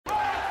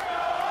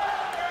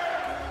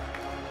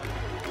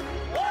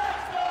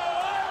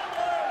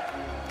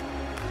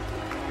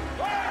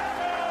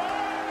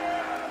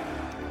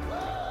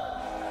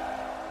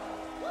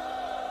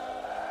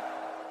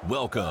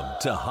Welcome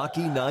to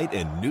Hockey Night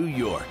in New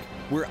York,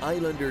 where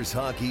Islanders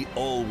hockey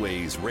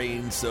always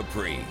reigns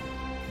supreme.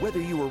 Whether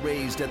you were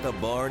raised at the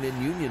barn in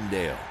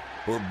Uniondale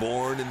or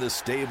born in the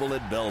stable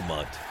at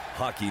Belmont,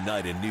 Hockey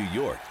Night in New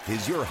York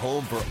is your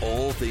home for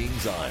all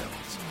things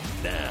Isles.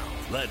 Now,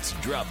 let's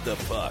drop the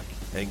puck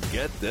and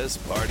get this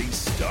party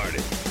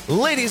started.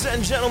 Ladies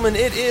and gentlemen,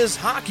 it is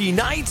Hockey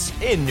Night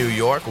in New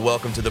York.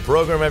 Welcome to the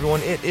program,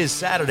 everyone. It is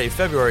Saturday,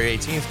 February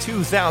 18th,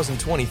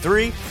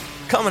 2023.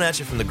 Coming at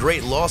you from the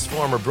great Lost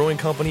Farmer Brewing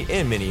Company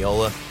in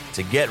Mineola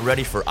to get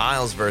ready for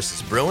Isles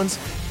versus Bruins.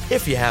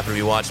 If you happen to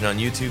be watching on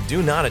YouTube,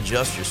 do not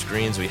adjust your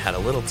screens. We had a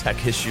little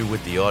tech issue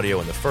with the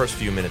audio in the first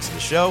few minutes of the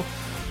show.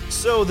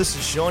 So this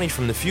is Shawnee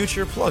from the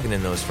future plugging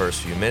in those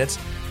first few minutes.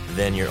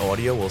 Then your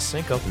audio will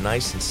sync up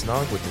nice and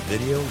snug with the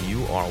video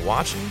you are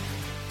watching.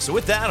 So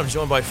with that, I'm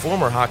joined by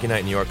former Hockey Night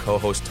in New York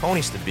co-host Tony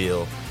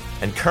Stabile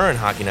and current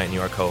Hockey Night in New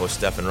York co-host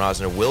Stefan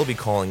Rosner will be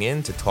calling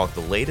in to talk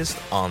the latest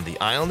on the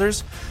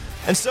Islanders.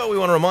 And so we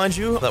want to remind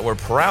you that we're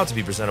proud to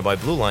be presented by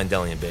Blue Line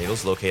Deli and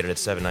Bagels, located at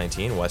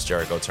 719 West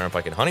Jericho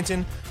Turnpike in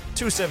Huntington,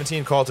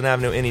 217 Carlton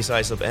Avenue in East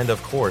Islip, and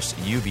of course,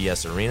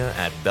 UBS Arena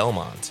at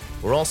Belmont.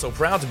 We're also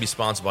proud to be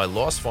sponsored by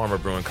Lost Farmer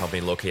Brewing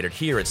Company, located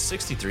here at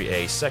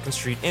 63A 2nd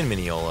Street in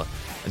Mineola.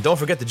 And don't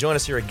forget to join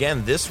us here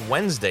again this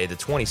Wednesday, the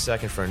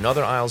 22nd, for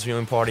another Isles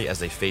viewing party as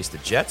they face the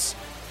Jets.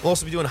 We'll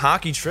also be doing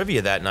hockey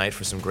trivia that night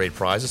for some great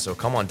prizes, so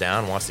come on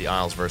down, watch the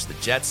Isles versus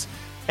the Jets,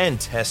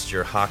 and test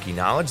your hockey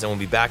knowledge. Then we'll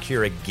be back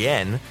here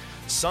again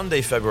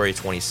Sunday, February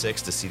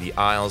 26th to see the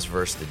Isles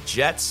versus the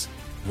Jets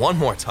one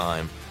more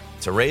time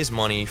to raise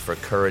money for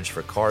Courage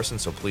for Carson.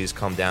 So please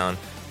come down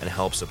and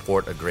help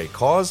support a great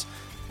cause.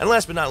 And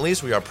last but not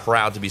least, we are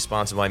proud to be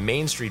sponsored by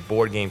Main Street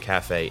Board Game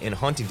Cafe in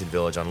Huntington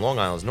Village on Long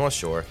Island's North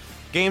Shore.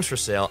 Games for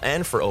sale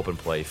and for open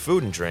play,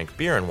 food and drink,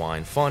 beer and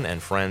wine, fun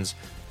and friends.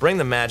 Bring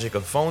the magic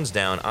of phones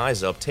down,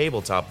 eyes up,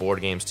 tabletop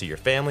board games to your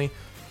family.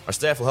 Our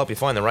staff will help you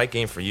find the right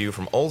game for you,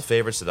 from old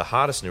favorites to the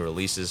hottest new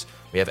releases.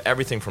 We have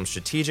everything from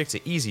strategic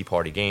to easy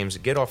party games.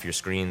 Get off your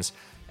screens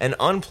and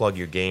unplug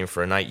your game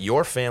for a night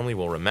your family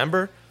will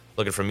remember.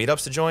 Looking for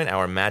meetups to join?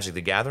 Our Magic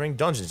the Gathering,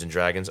 Dungeons &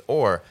 Dragons,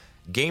 or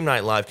Game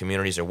Night Live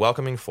communities are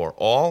welcoming for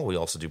all. We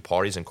also do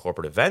parties and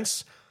corporate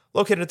events.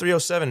 Located at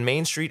 307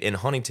 Main Street in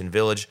Huntington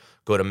Village.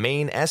 Go to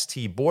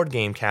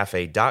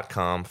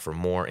mainstboardgamecafe.com for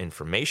more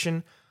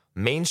information.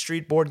 Main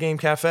Street Board Game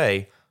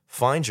Cafe.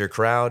 Find your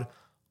crowd.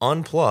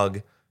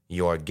 Unplug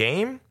your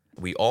game.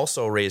 We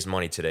also raised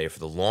money today for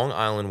the Long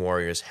Island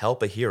Warriors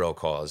Help a Hero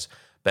cause,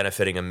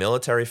 benefiting a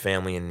military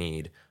family in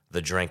need,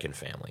 the Drenkin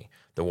family.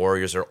 The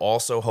Warriors are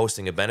also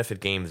hosting a benefit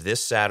game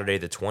this Saturday,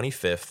 the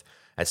 25th,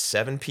 at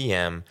 7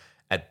 p.m.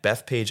 at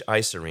Bethpage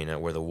Ice Arena,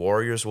 where the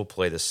Warriors will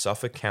play the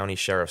Suffolk County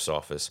Sheriff's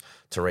Office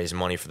to raise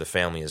money for the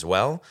family as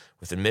well,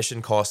 with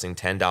admission costing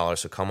 $10.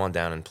 So come on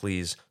down and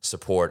please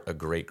support a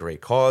great,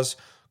 great cause.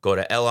 Go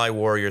to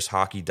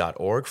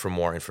liwarriorshockey.org for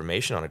more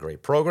information on a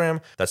great program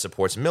that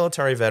supports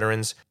military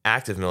veterans,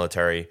 active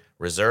military,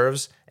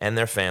 reserves, and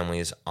their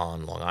families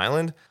on Long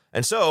Island.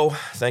 And so,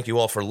 thank you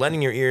all for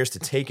lending your ears to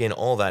take in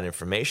all that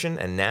information.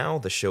 And now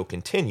the show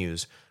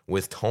continues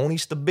with Tony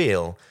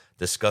Stabile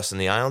discussing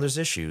the Islanders'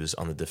 issues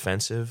on the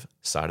defensive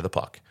side of the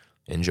puck.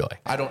 Enjoy.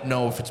 I don't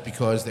know if it's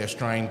because they're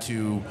trying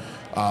to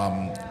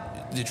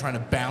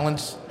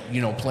balance,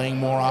 playing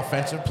more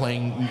offensive,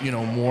 playing,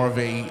 more of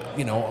a,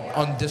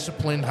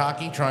 undisciplined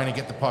hockey, trying to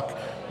get the puck,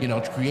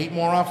 to create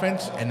more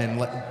offense, and then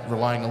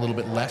relying a little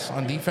bit less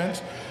on defense,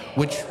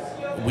 which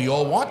we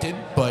all wanted,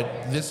 but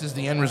this is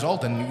the end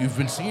result, and you've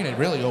been seeing it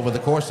really over the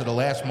course of the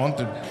last month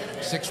or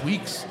 6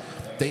 weeks.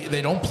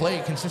 They don't play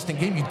a consistent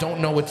game. You don't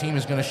know what team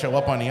is going to show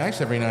up on the ice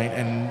every night,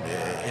 and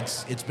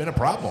it's been a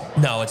problem.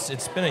 No,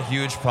 it's been a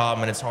huge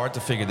problem, and it's hard to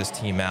figure this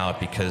team out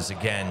because,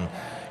 again,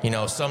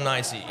 some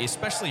nights,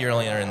 especially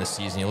earlier in the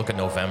season, you look at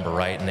November,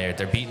 right, and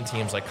they're beating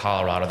teams like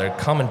Colorado. They're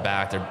coming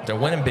back. They're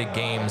winning big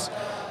games.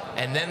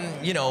 And then,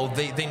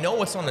 they know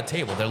what's on the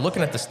table. They're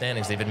looking at the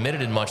standings. They've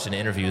admitted it much in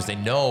interviews. They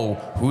know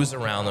who's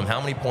around them, how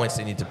many points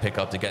they need to pick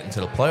up to get into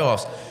the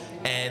playoffs.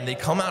 And they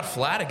come out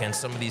flat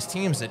against some of these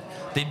teams that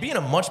they'd be in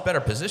a much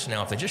better position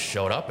now if they just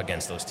showed up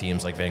against those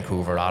teams like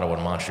Vancouver, Ottawa,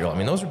 and Montreal. I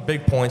mean, those are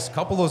big points. A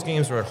couple of those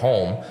games were at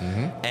home,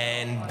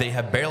 and they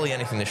have barely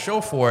anything to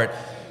show for it.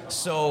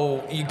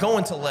 So you go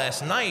into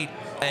last night,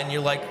 and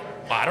you're like,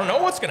 I don't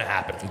know what's going to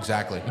happen.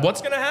 Exactly.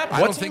 What's going to happen?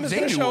 I don't think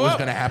they knew what was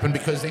going to happen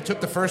because they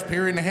took the first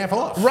period and a half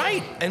off.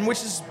 Right, and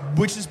which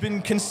has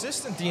been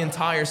consistent the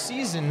entire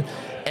season,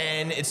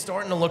 and it's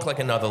starting to look like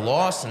another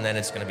loss, and then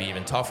it's going to be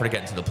even tougher to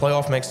get into the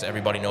playoff mix.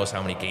 Everybody knows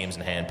how many games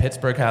in hand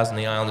Pittsburgh has in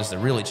the Islanders. They're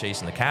really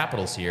chasing the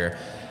Capitals here,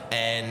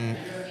 and,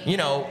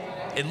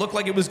 it looked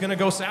like it was going to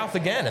go south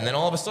again, and then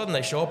all of a sudden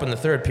they show up in the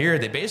third period.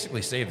 They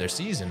basically saved their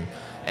season,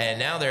 and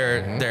now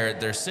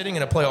they're sitting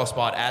in a playoff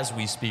spot as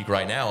we speak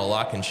right now. A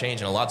lot can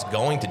change, and a lot's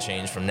going to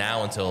change from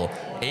now until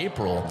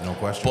April. No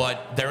question.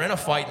 But they're in a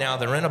fight now.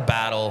 They're in a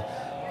battle.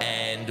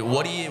 And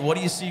what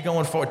do you see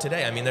going forward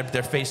today? I mean,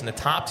 they're facing the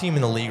top team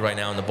in the league right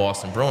now in the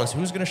Boston Bruins.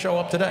 Who's going to show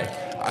up today?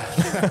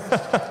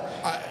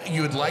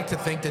 You would like to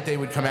think that they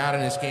would come out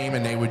in this game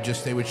and they would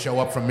show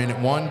up from minute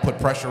one, put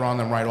pressure on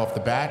them right off the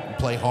bat, and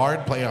play a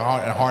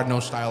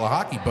hard-nosed style of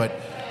hockey. But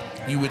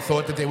you would have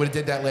thought that they would have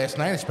did that last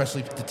night,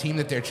 especially the team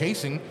that they're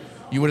chasing.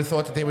 You would have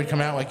thought that they would come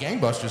out like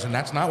gangbusters, and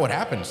that's not what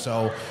happened.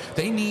 So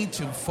they need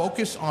to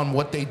focus on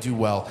what they do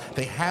well.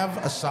 They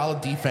have a solid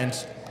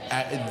defense.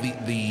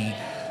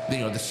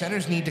 The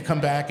centers need to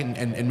come back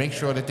and make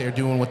sure that they're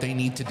doing what they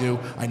need to do.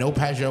 I know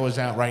Pajot is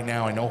out right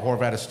now. I know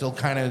Horvat is still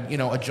kind of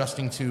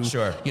adjusting to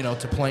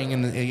to playing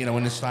in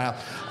in this style.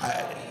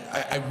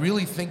 I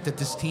really think that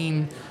this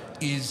team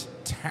is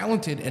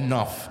talented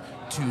enough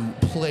to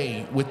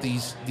play with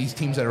these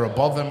teams that are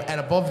above them and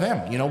above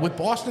them. With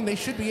Boston, they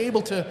should be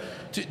able to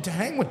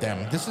hang with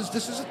them. This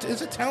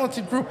is a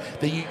talented group.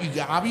 You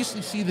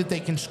obviously see that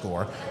they can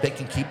score. They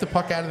can keep the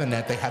puck out of the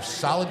net. They have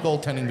solid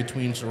goaltending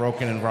between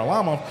Sorokin and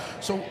Varlamov.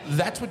 So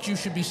that's what you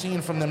should be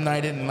seeing from them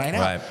night in and night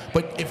out. Right.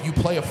 But if you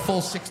play a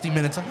full 60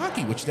 minutes of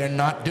hockey, which they're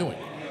not doing.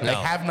 No. They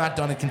have not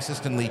done it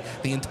consistently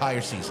the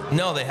entire season.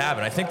 No, they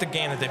haven't. I think the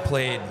game that they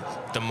played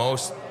the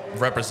most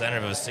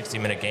representative of a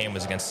 60-minute game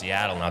was against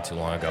Seattle not too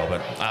long ago.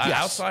 But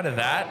outside of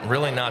that,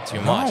 really not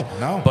too much.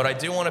 No. But I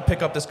do want to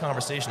pick up this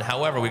conversation.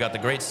 However, we got the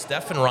great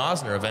Stefan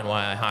Rosner of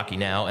NYI Hockey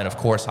Now and, of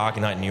course,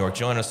 Hockey Night in New York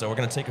join us. So we're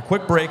going to take a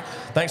quick break.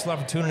 Thanks a lot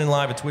for tuning in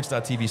live at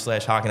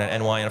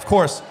twitch.tv/HockeyNightNY. And, of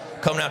course,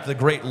 coming out to the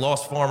great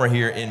Lost Farmer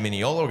here in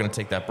Mineola. We're going to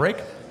take that break.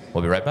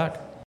 We'll be right back.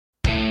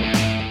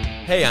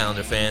 Hey,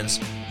 Islander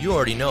fans. You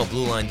already know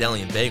Blue Line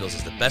Deli and Bagels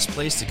is the best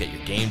place to get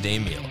your game day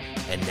meal.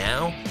 And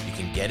now you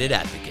can get it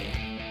at the game.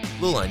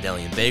 Blue Line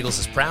Deli and Bagels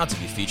is proud to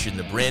be featured in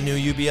the brand new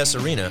UBS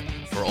Arena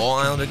for all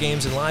Islander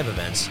games and live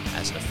events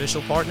as an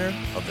official partner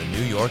of the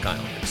New York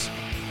Islanders.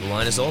 Blue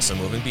Line is also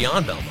moving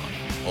beyond Belmont,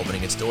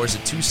 opening its doors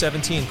at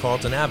 217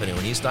 Carlton Avenue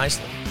in East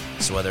Islip.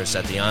 So whether it's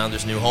at the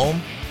Islanders' new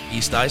home,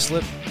 East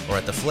Islip, or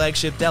at the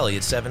flagship deli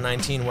at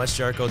 719 West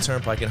Jericho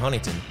Turnpike in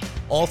Huntington,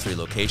 all three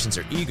locations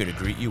are eager to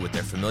greet you with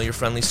their familiar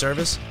friendly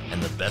service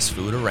and the best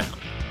food around.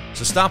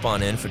 So stop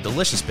on in for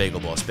delicious Bagel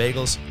Boss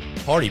bagels,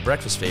 hearty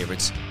breakfast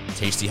favorites,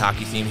 tasty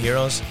hockey-themed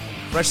heroes,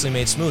 freshly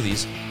made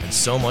smoothies, and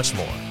so much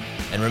more.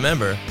 And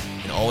remember,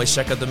 you can always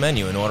check out the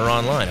menu and order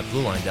online at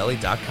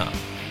BlueLineDeli.com.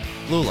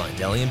 Blue Line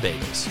Deli and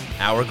Bagels.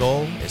 Our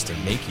goal is to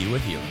make you a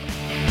hero.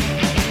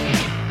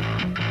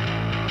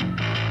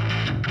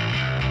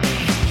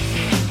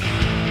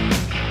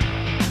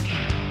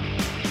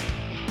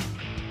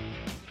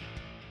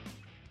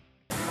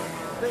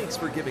 Thanks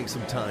for giving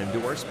some time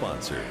to our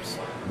sponsors.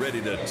 Ready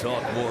to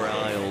talk more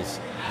Isles?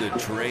 The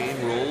train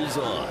rolls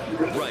on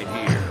right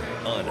here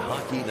on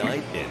Hockey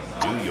Night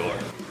in New York.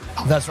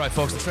 That's right,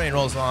 folks. The train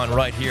rolls on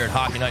right here at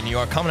Hockey Night in New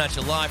York, coming at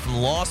you live from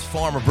Lost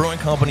Farmer Brewing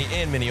Company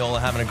in Mineola,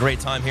 having a great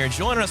time here.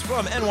 Joining us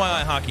from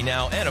NYI Hockey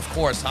Now and, of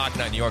course, Hockey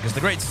Night in New York is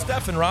the great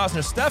Stefan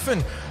Rosner.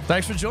 Stefan,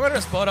 thanks for joining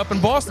us, bud, up in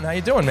Boston. How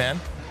you doing, man?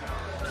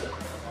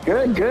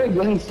 Good.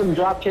 Getting some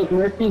Dropkick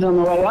Murphys on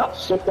the way up.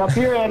 Shipped up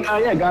here and,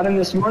 got in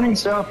this morning,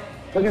 so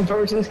looking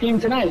forward to this game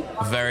tonight.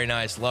 Very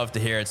nice. Love to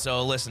hear it.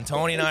 So, listen,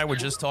 Tony and I were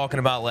just talking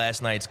about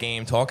last night's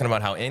game, talking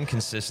about how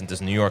inconsistent this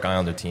New York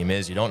Islander team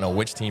is. You don't know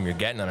which team you're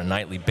getting on a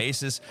nightly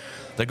basis.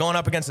 They're going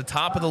up against the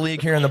top of the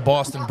league here in the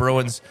Boston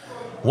Bruins.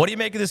 What do you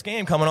make of this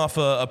game coming off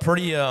a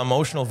pretty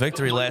emotional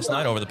victory last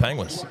night over the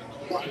Penguins?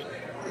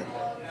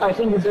 I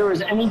think if there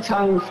was any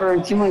time for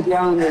a team like the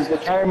Islanders to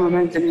carry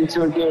momentum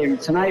into a game,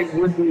 tonight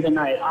would be the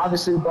night.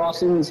 Obviously,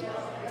 Boston's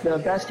the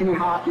best team in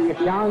hockey. If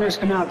the Islanders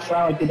come out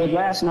like they did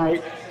last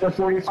night for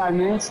 45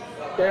 minutes,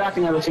 they're not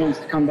going to have a chance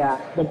to come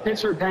back. The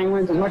Pittsburgh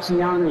Penguins, as much as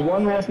the Islanders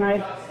won last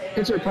night,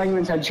 Pittsburgh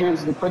Penguins had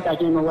chances to put that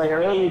game away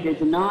early. They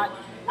did not.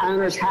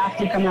 Islanders have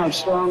to come out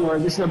strong, or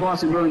this is the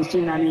Boston Bruins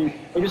team. I mean,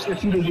 they just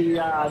defeated the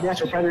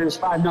Nashville Predators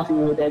 5-0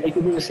 the other day. They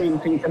could do the same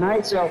thing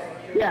tonight. So,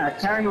 yeah,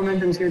 carrying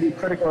momentum is going to be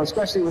critical,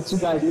 especially with two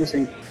guys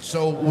missing.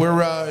 So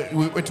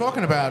we're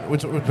talking about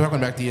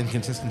the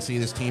inconsistency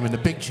of this team, and the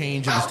big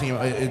change in this team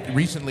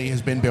recently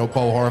has been Bo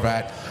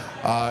Horvat.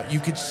 You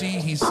could see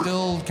he's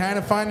still kind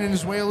of finding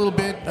his way a little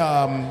bit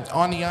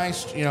on the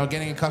ice,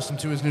 getting accustomed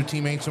to his new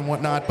teammates and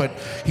whatnot, but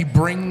he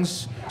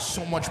brings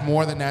so much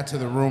more than that to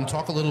the room.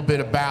 Talk a little bit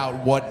about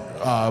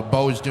what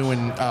Bo is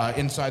doing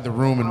inside the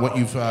room and what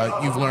you've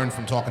learned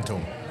from talking to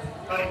him.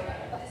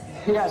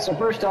 Yeah, so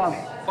first off,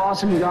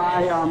 awesome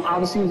guy.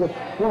 Obviously, he's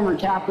a former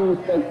captain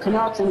with the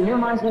Canucks, and he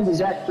reminds me of the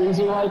Zach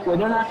Parise, where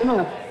they're not going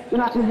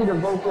to be the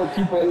vocal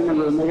people in the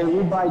room. They're going to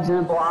lead by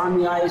example on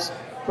the ice.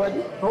 But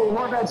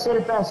Horvat said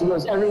it best. He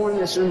goes, everyone in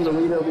this room is a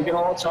leader. We can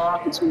all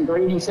talk. It's been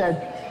great. He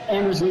said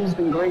Anders Lee's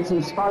been great.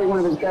 He's probably one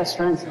of his best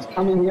friends since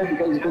coming here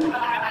because he's been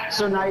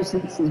so nice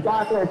since he's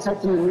got there,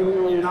 texting him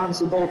immediately, and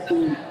obviously both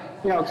the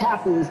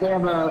captains, they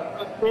have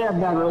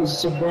that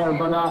relationship there.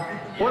 But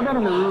Horvat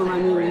in the room, I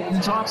mean, he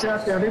talks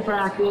after every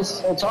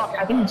practice.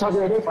 I think he talked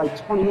every day for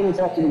like 20 minutes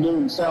after the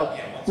game. So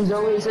he's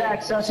always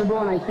accessible,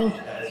 and I think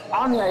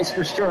on the ice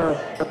for sure,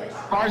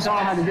 Barzal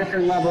had a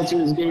different level to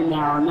his game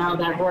now. And now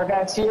that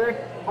Horvat's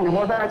here, and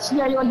Horvat's,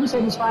 like you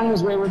said, he's finding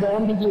his way with it. I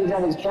don't think he was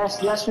at his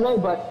best yesterday,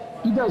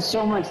 but he does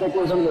so much that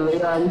goes under the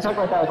radar. We talk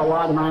about that with a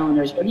lot of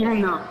Islanders. But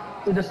even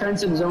the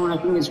defensive zone,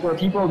 I think, is where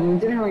people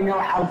didn't really know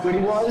how good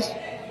he was.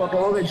 But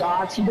below the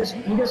dots, he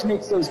just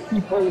makes those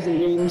key plays in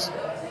games.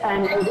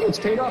 And it's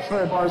paid off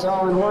for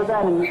Barzal and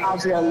Horvat, and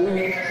obviously that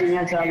leading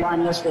into that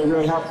line yesterday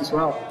really helped as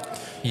well.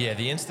 Yeah,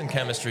 the instant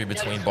chemistry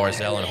between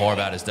Barzal and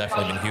Horvat has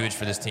definitely been huge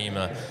for this team.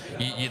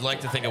 You'd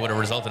like to think it would have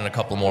resulted in a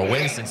couple more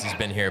wins since he's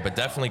been here, but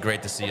definitely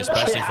great to see,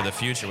 especially for the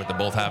future with them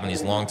both having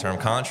these long-term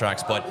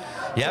contracts. But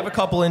you have a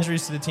couple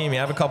injuries to the team. You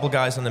have a couple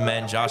guys on the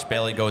men. Josh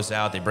Bailey goes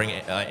out. They bring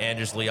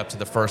Anders Lee up to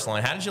the first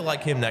line. How did you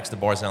like him next to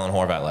Barzal and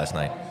Horvat last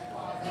night?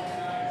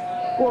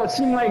 Well, it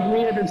seemed like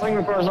Lee had been playing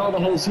with Barzal the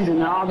whole season.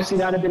 Now, obviously,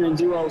 that had been a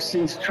duo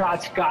since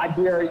Trotz got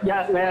here.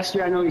 Yeah, last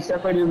year, I know he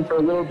separated him for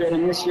a little bit,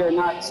 and this year,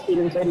 they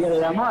didn't play together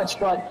that much.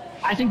 But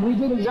I think Lee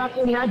did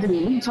exactly what he had to do.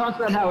 Lee talked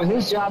about how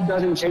his job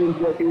doesn't change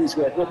what he's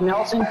with. With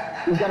Nelson,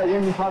 he's got to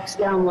win the pucks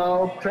down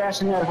low,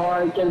 crashing that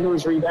hard, getting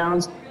those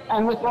rebounds.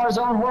 And with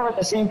Barzal and Horvat,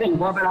 the same thing.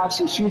 Horvat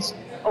obviously shoots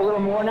a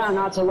little more now,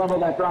 not to the level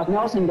that Brock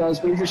Nelson does,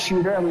 but he's a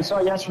shooter. And we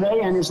saw yesterday,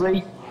 Anders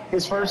Lee,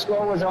 his first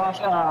goal was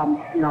off,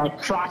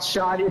 crotch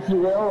shot, if you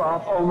will,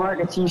 off Omar,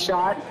 a tee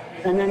shot,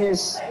 and then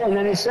his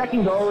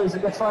second goal is a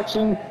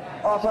deflection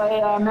off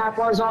a Matt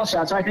Barzal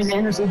shot. So I think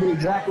Anders Lee did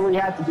exactly what he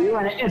had to do,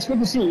 and it's good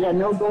to see. He had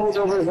no goals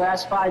over his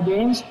last 5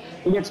 games.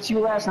 He gets 2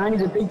 last night.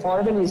 He's a big part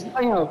of it. He's,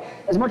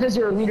 as much as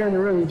you're a leader in the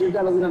room, you do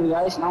got to lead on the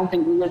ice, and I don't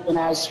think Lee has been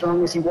as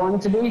strong as he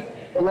wanted to be.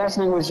 But last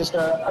night was just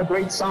a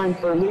great sign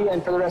for Lee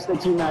and for the rest of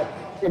the team that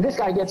if this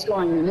guy gets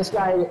going, and this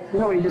guy, you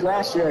know what he did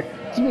last year,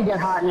 he can get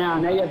hot now,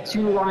 and they have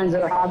 2 lines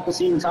that are hot at the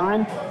same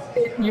time,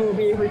 you will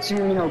be able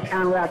to,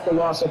 counteract the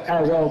loss of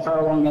Pazzo,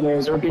 how long it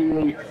is, or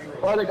Bingley,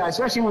 or other guys,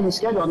 especially when the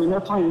schedule. I mean,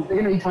 they're going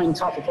to be playing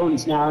tough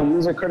opponents now, and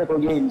these are critical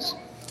games.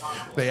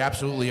 They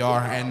absolutely are.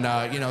 And,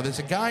 there's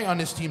a guy on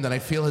this team that I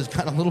feel has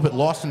gotten a little bit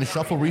lost in the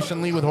shuffle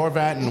recently with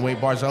Horvat and the way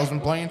Barzal's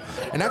been playing,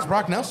 and that's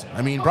Brock Nelson.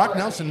 I mean, Brock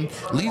Nelson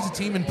leads the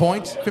team in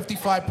points,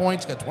 55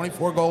 points, got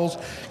 24 goals.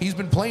 He's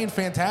been playing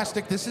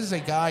fantastic. This is a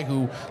guy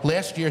who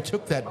last year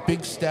took that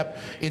big step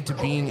into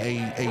being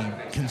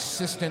a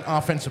consistent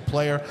offensive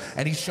player,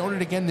 and he's shown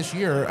it again this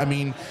year. I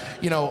mean,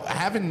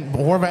 having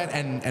Horvat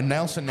and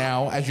Nelson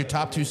now as your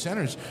top 2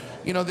 centers,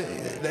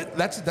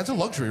 that's a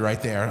luxury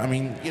right there. I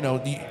mean,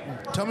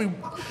 tell me,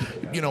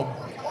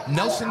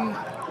 Nelson,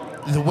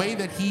 the way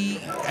that he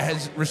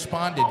has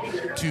responded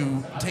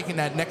to taking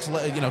that next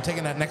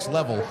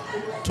level.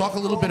 Talk a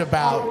little bit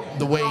about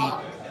the way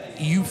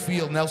you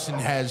feel Nelson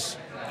has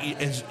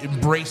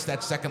embraced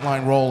that second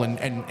line role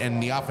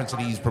and the offense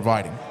that he's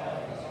providing.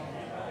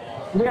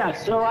 Yeah,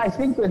 so I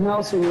think with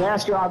Nelson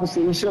last year,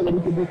 obviously, he showed that he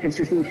could be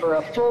consistent for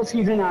a full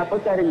season. I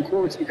put that in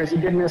quotes because he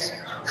did miss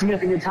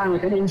significant time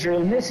with an injury.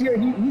 And this year,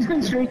 he's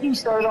been streaky. He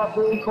started off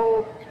really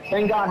cold,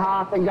 then got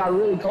hot, then got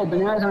really cold. But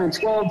now he's on a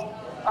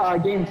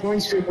 12-game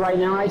point streak right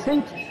now. And I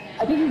think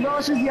he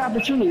relishes the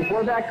opportunity.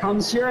 Before that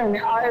comes here, and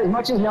as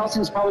much as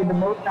Nelson's probably the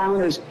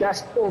Islanders'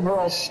 best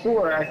overall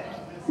scorer,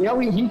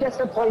 he gets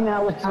to play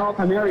now with Kyle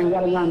Palmieri, who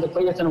got around to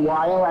play with in a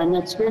while, and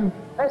that's been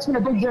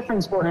a big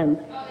difference for him.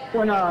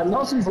 When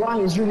Nelson's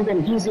line has usually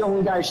been he's the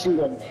only guy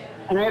shooting,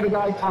 and I have a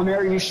guy like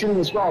Palmieri who's shooting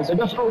as well. So it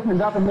just opens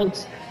up and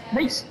makes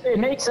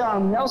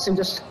Nelson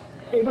just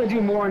able to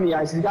do more on the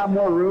ice. He's got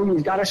more room.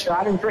 He's got a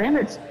shot, and for him,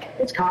 it's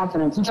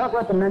confidence. You talk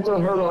about the mental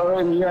hurdle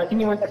earlier in the year. I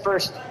think he went the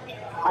first,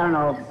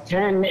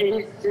 10,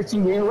 8,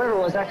 15 games, whatever it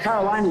was, that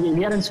Carolina game.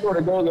 He hadn't scored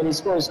a goal yet. He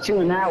scores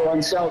 2 in that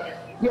one. So,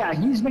 yeah,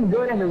 he's been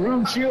good in the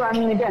room, too. I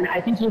mean, again,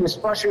 I think he was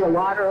frustrated a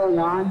lot early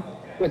on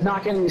with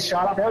not getting his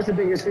shot off. That was the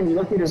biggest thing. You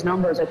look at his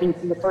numbers, I think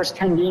in the first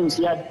 10 games,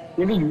 he had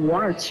maybe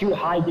 1 or 2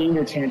 high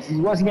danger chances.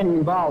 He wasn't getting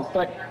involved.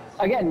 But,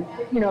 again,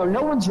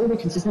 no one's really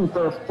consistent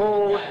for a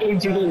full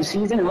 82-game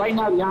season. And right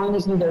now, the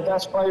Islanders need their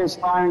best players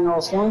firing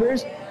all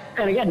cylinders.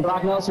 And again,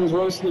 Brock Nelson's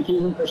rose to the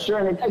occasion for sure.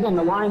 And again,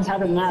 the lines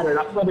haven't mattered.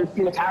 Whether it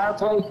be the power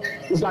play,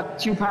 he's got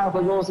 2 power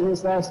play goals in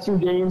his last 2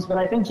 games. But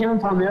I think him and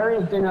Palmieri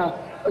have been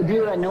a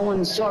deal that no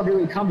one saw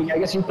really coming. I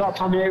guess you thought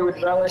Palmieri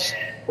would relish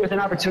with an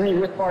opportunity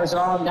with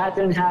Barzal. That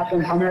didn't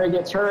happen. Palmieri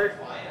gets hurt.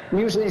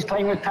 Usually he's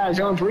playing with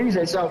Pazzo and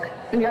Parise. So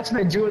I think that's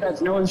been a duo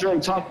that no one's really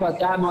talked about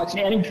that much.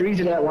 And adding Parise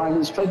to that line,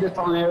 who's played with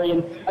Palmieri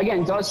and,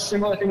 again, does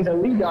similar things that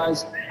Lee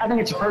does, I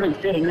think it's a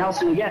perfect fit. And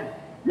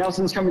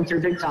Nelson's coming through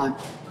big time.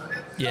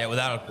 Yeah,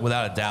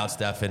 without a doubt,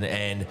 Stefan.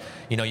 And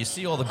you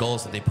see all the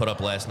goals that they put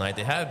up last night.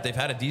 They've had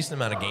a decent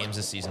amount of games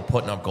this season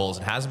putting up goals.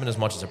 It hasn't been as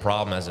much as a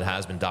problem as it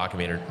has been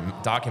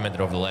documented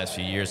over the last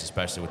few years,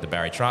 especially with the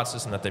Barry Trotz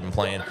system that they've been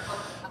playing.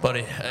 But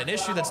an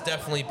issue that's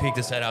definitely peeked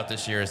its head out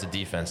this year is the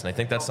defense, and I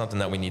think that's something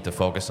that we need to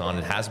focus on.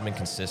 It hasn't been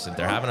consistent.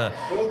 They're having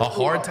a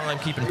hard time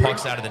keeping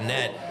pucks out of the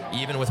net,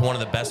 even with one of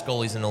the best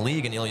goalies in the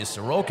league, in Ilya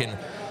Sorokin.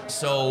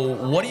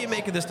 So what do you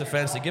make of this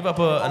defense? They give up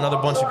another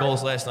bunch of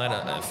goals last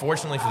night.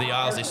 Fortunately for the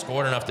Isles, they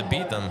scored enough to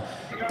beat them.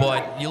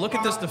 But you look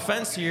at this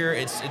defense here,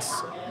 it's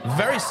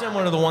very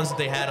similar to the ones that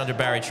they had under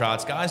Barry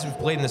Trotz. Guys who've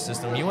played in the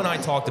system. You and I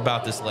talked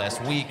about this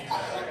last week.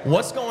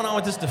 What's going on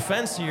with this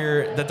defense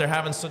here that they're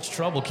having such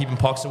trouble keeping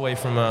pucks away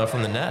from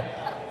the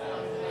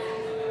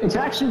net? It's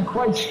actually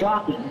quite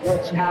shocking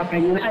what's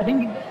happening. And I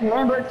think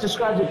Lambert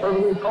describes it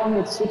perfectly, calling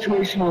it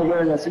situational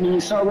awareness. I mean, you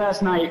saw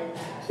last night,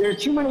 there are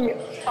too many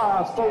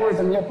forwards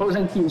on the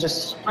opposing team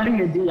just spreading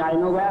the D. I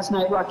know last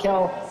night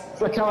Raquel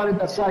had a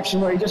deflection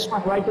where he just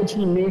went right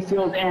between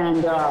Mayfield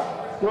and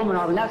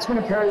Romanov, and that's been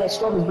a pair that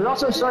struggles. But it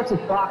also starts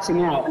with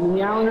boxing out. I mean,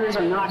 the Islanders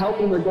are not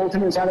helping their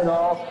goaltenders out at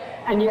all.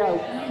 And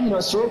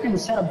Sorokin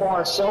set a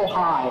bar so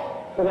high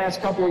the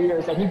last couple of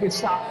years that he could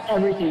stop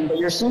everything. But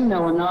you're seeing,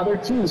 though, when the other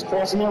teams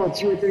crossing there with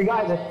 2 or 3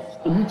 guys that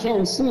he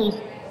can't see,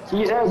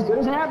 he's as good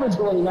as an average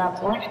goalie at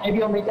that point. Maybe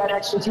he'll make that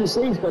extra 2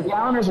 saves. But the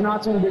Islanders are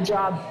not doing a good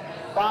job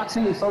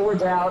boxing the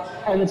forwards out,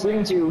 and it's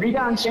leading to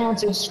rebound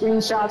chances, screen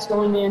shots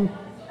going in.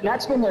 And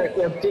that's been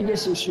their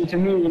biggest issue to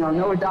me.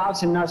 Noah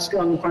Dobson not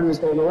scoring in front of his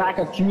goal, the lack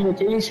of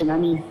communication. I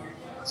mean,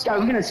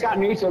 looking at Scott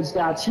Mayfield's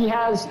stats,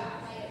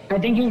 I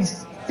think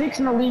he's 6th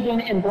in the league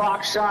in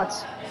block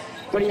shots,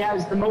 but he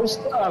has the most,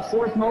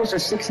 4th most or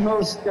 6th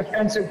most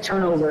defensive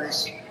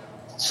turnovers.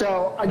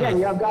 So, again,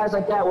 you have guys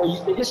like that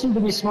where they just need to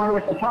be smarter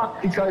with the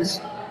puck because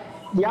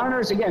the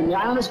Islanders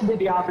can beat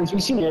the offense.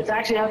 We've seen it. It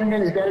actually hasn't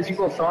been as bad as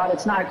people thought.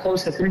 It's not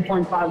close to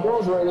 3.5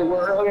 goals where they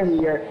were earlier in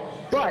the year.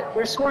 But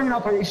they're scoring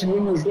enough where they should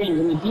win these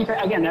games. And the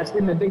defense, again, that's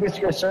been the biggest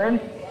concern.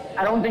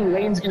 I don't think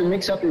Lane's going to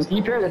mix up his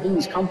deep pairs. I think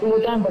he's comfortable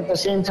with them, but at the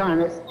same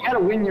time, you got to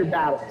win your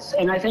battles.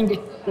 And I think,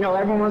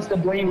 everyone wants to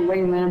blame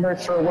Lane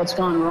Lambert for what's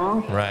gone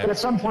wrong. Right. But at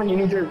some point, you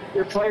need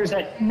your players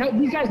that,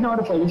 these guys know how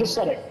to play. You just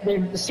said it.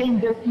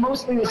 They're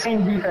mostly the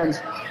same defense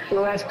for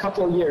the last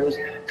couple of years.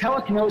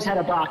 Pelech knows how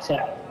to box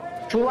out.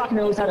 Kulak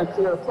knows how to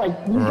clear.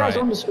 These guys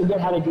don't just forget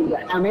how to do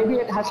that. Now, maybe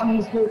it has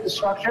something to do with the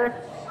structure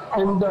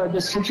and the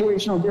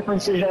situational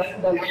differences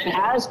that it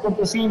has, but at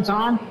the same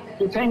time,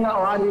 you're paying a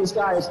lot of these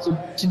guys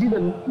to do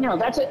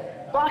that's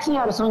it. Boxing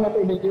out is something that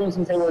they've been doing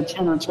since they were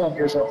 10 or 12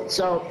 years old.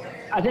 So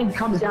I think it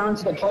comes down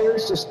to the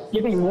players just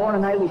giving more on a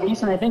nightly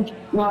basis. And I think,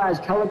 as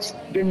Pelech's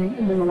been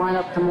in the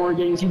lineup for more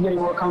games, he's getting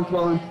more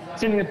comfortable. And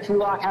sitting with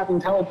Kulak,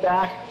 having Pelech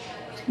back,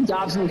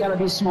 Dobson's got to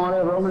be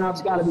smarter.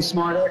 Romanov's got to be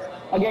smarter.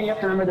 Again, you have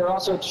to remember they're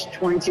also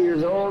 22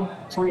 years old,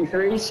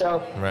 23.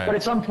 So, right. But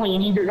at some point, you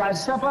need your guys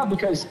to step up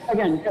because,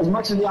 again, as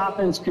much as the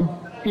offense could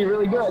be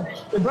really good,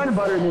 the bread and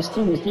butter of this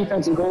team is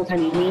defense and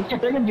goaltending. I mean, if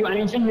they're going to do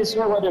anything this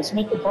year, whether it's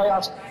make the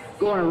playoffs,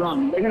 go on a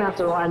run, they're going to have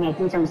to rely on that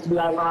defense to be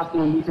that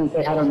lockdown defense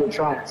they had under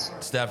Trials.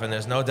 Stefan,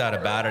 there's no doubt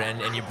about it.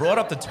 And you brought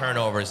up the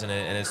turnovers, and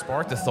it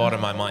sparked a thought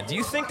in my mind. Do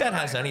you think that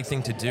has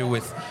anything to do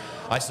with,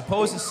 I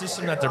suppose, the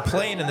system that they're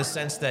playing, in the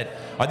sense that,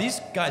 are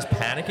these guys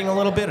panicking a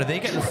little bit? Are they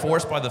getting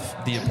forced by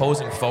the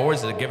opposing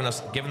forwards that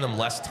are giving them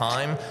less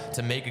time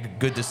to make a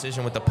good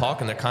decision with the puck,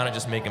 and they're kind of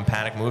just making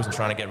panic moves and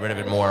trying to get rid of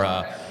it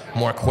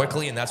more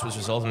quickly, and that's what's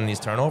resulting in these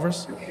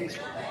turnovers?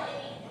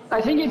 I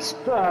think it's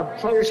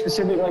player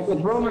specific. Like with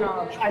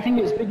Romanov, I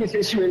think his biggest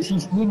issue is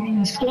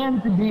he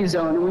scans the D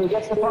zone, and when he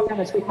gets the puck on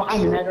the stick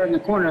behind the net or in the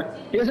corner,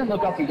 he doesn't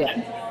look up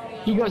again.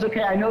 He goes,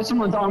 okay, I know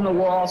someone's on the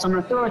wall, so I'm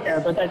going to throw it there,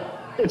 but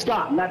it's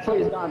gone. That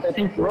play is gone. I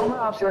think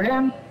Romanov, for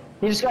him,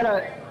 he just got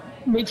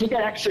to take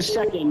that extra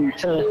second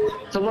to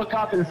look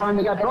up and find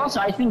the guy. But also,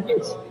 I think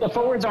the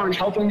forwards aren't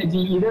helping the D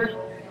either.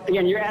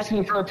 Again, you're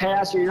asking for a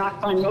pass, or you're not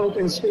finding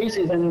open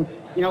spaces, and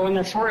when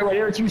the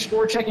other team's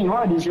forechecking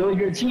hard, these really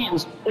good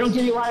teams, they don't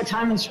give you a lot of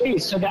time and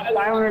space. So the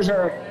Islanders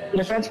the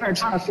defensemen are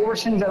trying to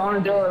force things that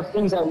aren't there, or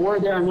things that were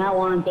there and now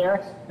aren't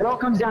there. It all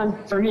comes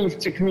down, for me,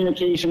 to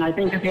communication. I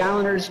think that the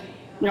Islanders,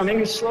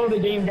 maybe slow the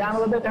game down a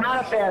little bit. They're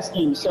not a fast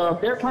team. So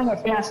if they're playing a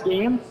fast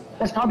game,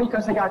 that's probably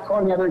because they got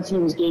caught in the other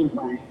team's game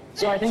plan.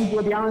 So I think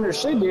what the Islanders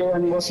should do,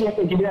 and we'll see if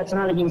they can do that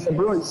tonight against the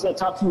Bruins,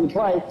 it's a tough team to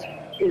play,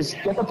 is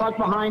get the puck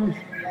behind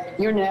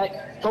your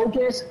net,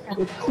 focus,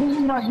 and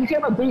clean. You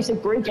can have a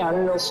basic breakout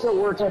and it'll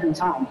still work every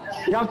time.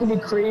 You don't have to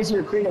be crazy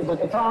or creative. But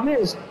the problem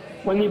is,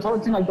 when the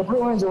opponent, like the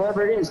Bruins or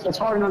whoever it is, gets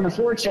hard on the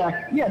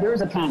forecheck, there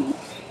is a panic.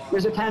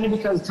 There's a panic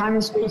because time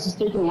and space is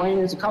taken away, and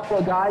there's a couple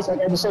of guys,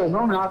 like I just said with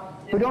Romanov,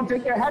 who don't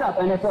pick their head up.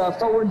 And if a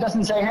forward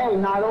doesn't say, hey,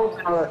 not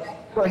open,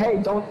 or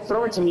hey, don't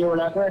throw it to me or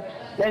whatever,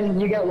 then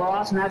you get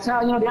lost. And that's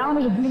how, the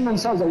Islanders are beating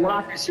themselves a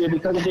lot this year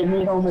because they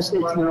made all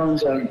mistakes in their own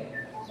zone.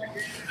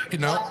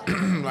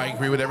 I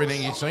agree with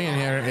everything you're saying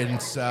here.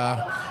 It's,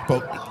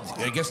 but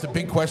I guess the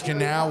big question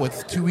now,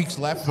 with 2 weeks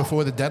left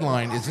before the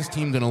deadline, is this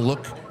team going to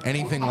look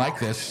anything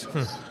like this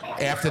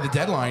after the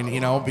deadline?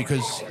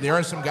 Because there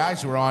are some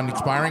guys who are on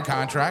expiring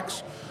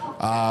contracts.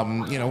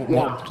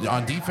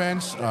 On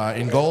defense,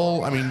 in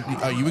goal. I mean,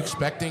 are you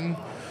expecting,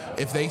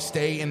 if they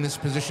stay in this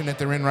position that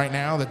they're in right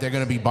now, that they're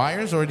going to be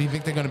buyers, or do you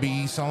think they're going to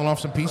be selling off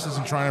some pieces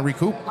and trying to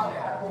recoup?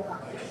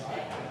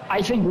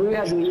 I think Lou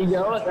has an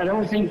ego. I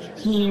don't think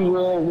he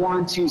will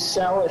want to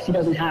sell if he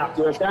doesn't have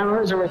to. If the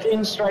Islanders are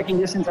within striking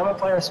distance of a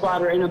player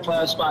spot or in a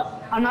player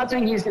spot, I'm not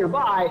saying he's going to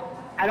buy.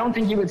 I don't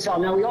think he would sell.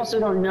 Now, we also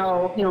don't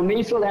know,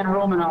 Mayfield and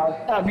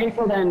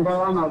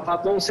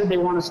Varlamov, both said they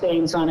want to stay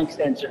and sign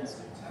extensions.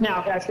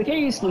 Now, if that's the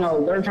case,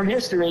 learn from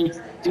history,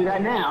 do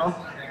that now.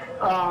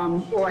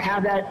 Or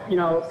have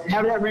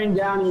that written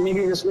down and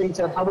maybe just wait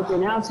to publicly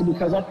announce it,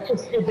 because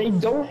if they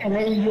don't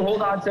and you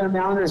hold on to them, the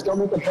Islanders don't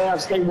make the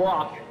playoffs, they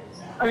walk.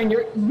 I mean,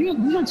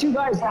 these are two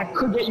guys that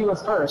could get you a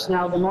first.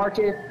 Now, the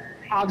market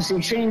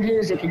obviously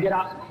changes. It could get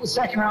out a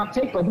second-round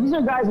pick, but these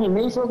are guys, I mean,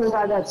 Mayfield is a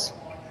guy that's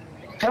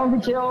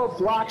penalty kill,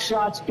 block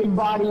shots, big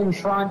body in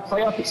front,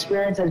 playoff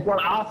experience, has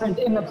brought offense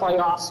in the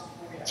playoffs.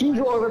 Teams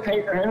will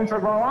overpay for him. For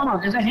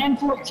Varlamov, there's a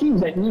handful of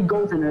teams that need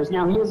goaltenders.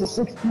 Now, he has a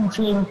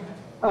 16-team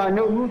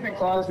no movement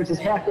clause, which is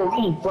half the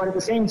league, but at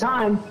the same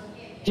time,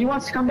 if he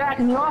wants to come back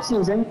in the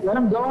offseason, let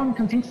him go and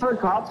compete for a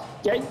cup,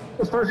 get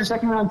the first or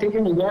second round pick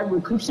in the year,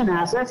 recoup some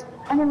assets,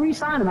 and then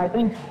re-sign him. I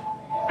think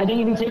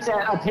if he takes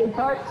a pay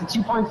cut to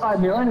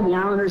 $2.5 million and the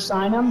Islanders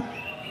sign him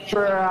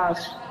for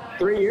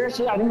 3 years,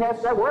 I think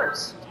that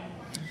works.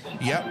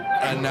 Yep,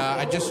 and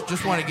I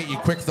just want to get your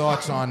quick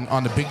thoughts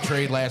on the big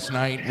trade last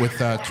night with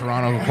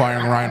Toronto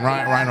acquiring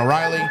Ryan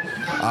O'Reilly.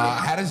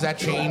 How does that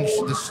change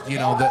this,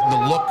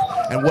 the look,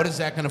 and what is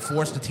that going to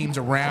force the teams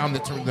around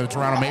the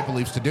Toronto Maple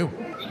Leafs to do?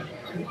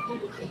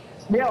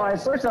 Yeah, well,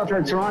 first off,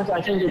 for Toronto,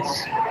 I think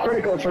it's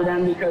critical for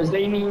them because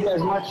they need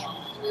as much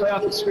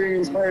playoff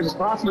experienced players as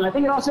possible. And I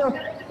think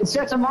it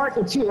sets a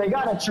market too. They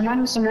got a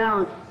tremendous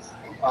amount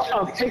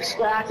of picks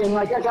back, and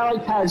like a guy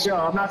like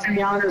Pajot, I'm not saying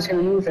the Islanders are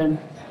going to move him,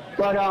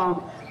 but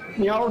now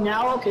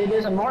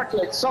there's a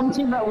market. Some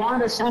team that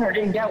wanted a center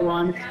didn't get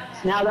one.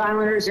 Now the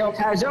Islanders,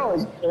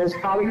 Pajot is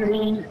probably going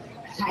to be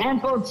a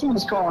handful of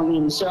teams calling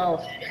him.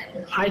 So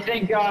I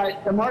think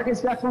the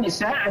market's definitely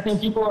set. I think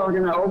people are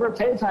going to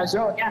overpay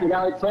Pajot. Again, a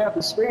guy like playoff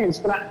experience.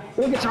 But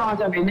look at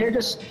Toronto. I mean,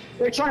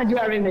 they're trying to do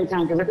everything they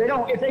can, because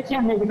if they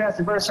can't make it past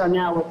the first round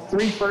now with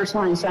 3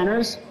 first-line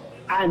centers,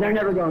 they're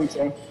never going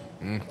to.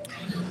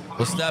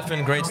 Well,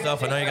 Stefan, great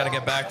stuff. I know you got to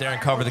get back there and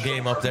cover the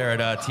game up there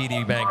at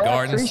TD Bank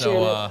Gardens.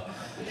 So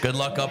good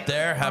luck up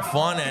there. Have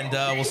fun, and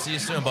we'll see you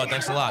soon, bud.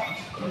 Thanks a lot.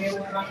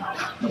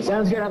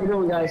 Sounds good. Have a good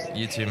one, guys.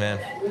 You too, man.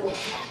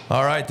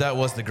 All right, that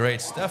was the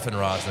great Stefan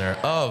Rosner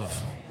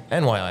of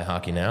NYI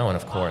Hockey Now, and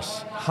of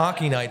course,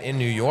 Hockey Night in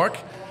New York,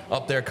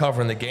 up there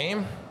covering the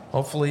game.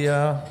 Hopefully he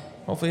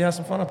has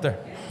some fun up there.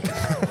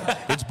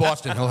 It's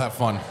Boston. He'll have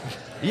fun.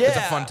 Yeah, it's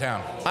a fun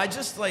town. I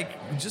just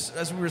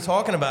as we were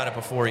talking about it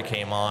before he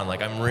came on,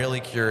 I'm really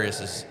curious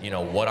as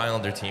what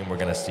Islander team we're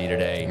going to see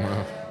today.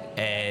 Mm-hmm.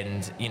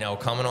 And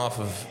coming off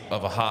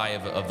of a high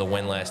of the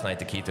win last night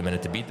to keep them in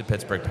it, to beat the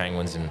Pittsburgh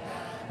Penguins. And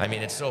I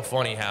mean, it's so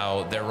funny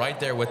how they're right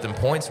there with them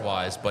points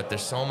wise, but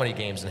there's so many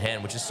games in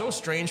hand, which is so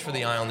strange for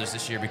the Islanders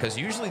this year, because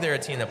usually they're a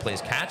team that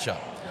plays catch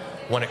up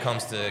when it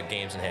comes to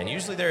games in hand.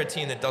 Usually they're a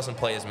team that doesn't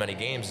play as many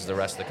games as the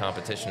rest of the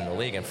competition in the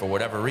league. And for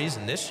whatever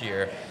reason this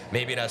year,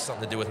 maybe it has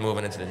something to do with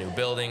moving into the new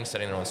building,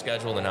 setting their own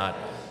schedule. They're not,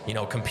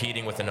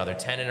 competing with another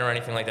tenant or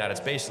anything like that. It's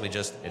basically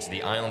it's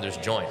the Islanders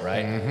joint,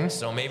 right? Mm-hmm.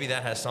 So maybe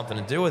that has something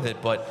to do with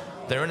it. But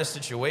they're in a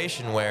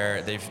situation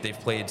where they've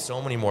played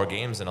so many more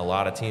games than a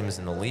lot of teams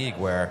in the league,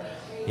 where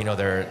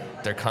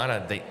they're kind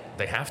of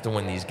they have to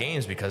win these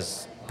games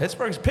because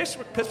Pittsburgh's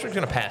going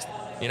to pass them.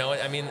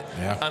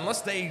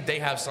 Unless they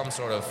have some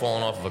sort of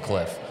falling off of a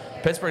cliff,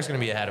 Pittsburgh's going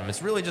to be ahead of them.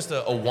 It's really just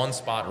a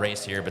one-spot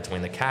race here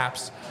between the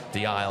Caps,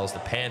 the Isles, the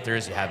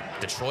Panthers. You have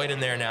Detroit in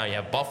there now. You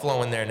have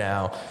Buffalo in there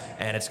now.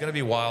 And it's going to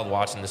be wild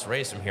watching this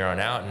race from here on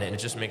out. And it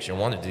just makes you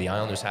wonder, do the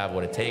Islanders have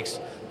what it takes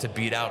to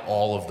beat out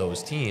all of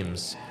those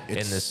teams in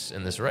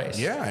this race?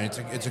 Yeah,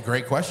 it's a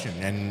great question.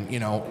 And,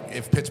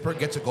 if Pittsburgh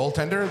gets a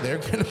goaltender, they're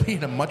going to be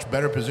in a much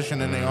better position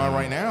than they are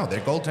right now. Their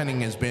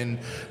goaltending has been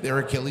their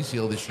Achilles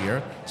heel this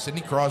year.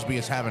 Sidney Crosby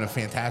is having a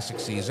fantastic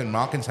season.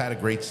 Malkin's had a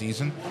great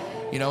season.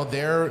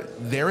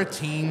 They're a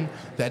team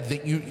that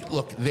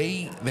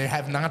they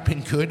have not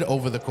been good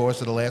over the course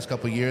of the last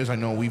couple of years. I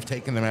know we've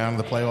taken them out of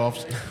the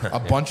playoffs a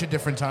bunch of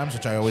different times,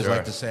 which I always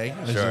like to say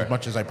as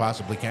much as I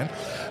possibly can.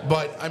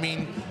 But I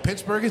mean,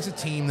 Pittsburgh is a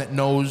team that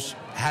knows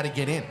how to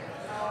get in,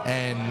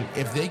 and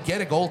if they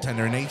get a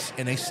goaltender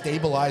and they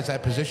stabilize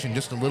that position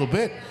just a little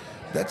bit,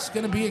 that's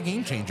going to be a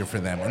game changer for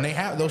them. And they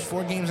have those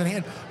 4 games in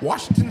hand.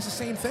 Washington's the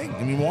same thing.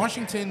 I mean,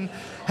 Washington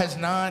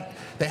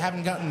they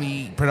haven't gotten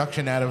the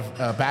production out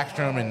of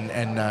Backstrom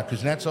and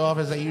Kuznetsov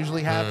as they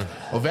usually have.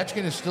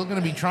 Ovechkin is still going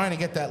to be trying to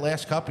get that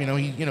last cup. He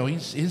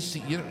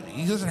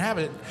doesn't have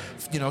it,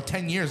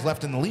 10 years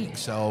left in the league.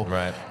 So,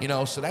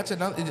 so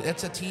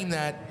that's a team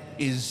that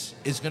is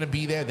going to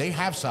be there. They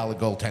have solid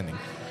goaltending.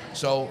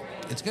 So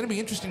it's going to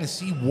be interesting to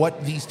see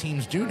what these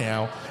teams do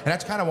now. And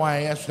that's kind of why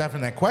I asked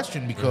Stefan that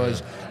question,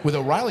 because with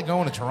O'Reilly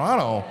going to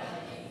Toronto,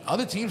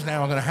 other teams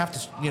now are going to have to,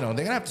 they're going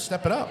to have to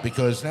step it up,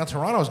 because now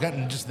Toronto's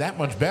gotten just that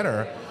much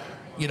better,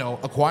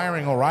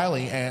 acquiring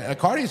O'Reilly. And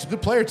Accardi is a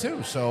good player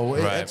too. So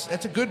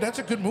that's a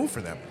good move for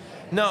them.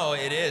 No,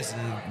 it is,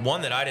 and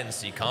one that I didn't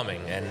see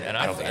coming. And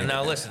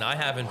now listen, I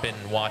haven't been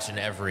watching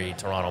every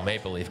Toronto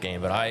Maple Leaf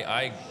game, but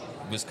I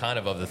was kind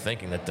of the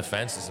thinking that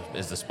defense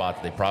is the spot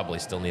that they probably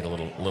still need a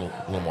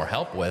little more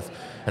help with,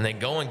 and they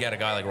go and get a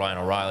guy like Ryan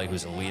O'Reilly,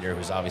 who's a leader,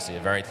 who's obviously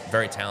a very,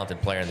 very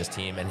talented player in this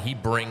team, and he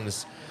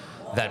brings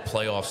that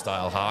playoff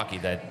style hockey.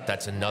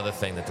 That's another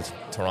thing that the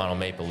Toronto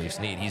Maple Leafs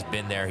need. He's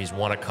been there, he's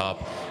won a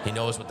cup, he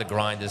knows what the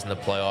grind is in the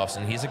playoffs,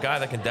 and he's a guy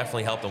that can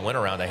definitely help them win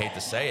around. I hate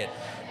to say it,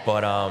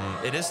 But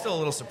it is still a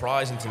little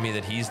surprising to me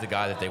that he's the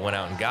guy that they went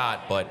out and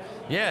got. But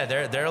yeah,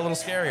 they're a little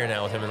scarier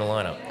now with him in the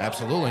lineup.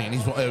 Absolutely, and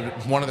he's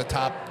one of the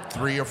top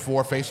 3 or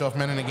 4 face-off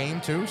men in the game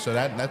too. So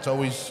that's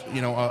always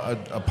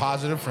a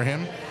positive for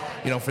him,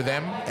 for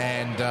them.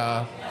 And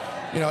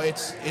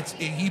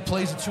he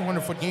plays a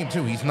 200-foot game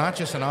too. He's not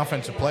just an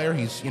offensive player.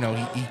 He's he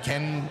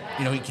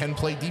can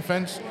play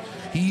defense.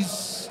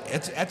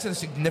 That's a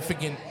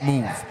significant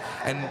move,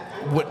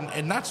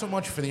 and not so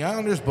much for the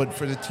Islanders, but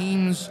for the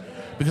teams,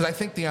 because I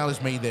think the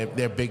Islanders made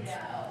their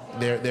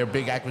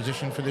big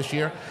acquisition for this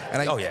year.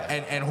 And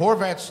and the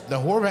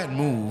Horvat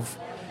move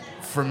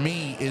for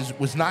me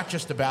was not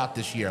just about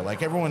this year.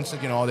 Like everyone said,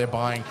 they're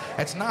buying.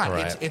 It's not.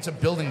 Right. It's a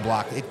building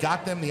block. It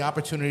got them the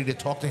opportunity to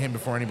talk to him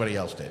before anybody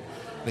else did.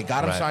 They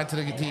got him signed to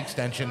the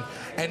extension,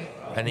 and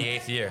the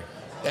 8th year.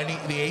 And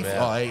the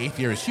eighth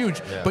year is huge.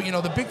 Yeah. But,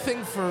 the big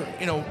thing for,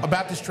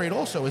 about this trade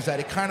also is that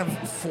it kind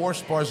of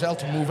forced Barzal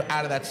to move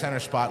out of that center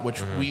spot,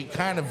 which we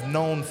kind of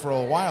known for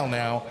a while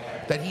now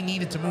that he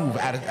needed to move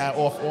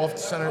off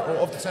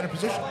the center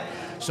position.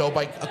 So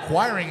by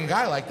acquiring a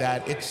guy like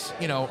that, it's,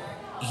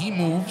 he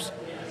moves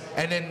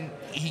and then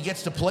he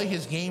gets to play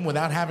his game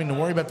without having to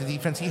worry about the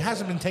defense. He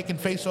hasn't been taking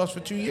faceoffs for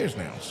 2 years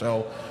now.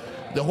 So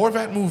the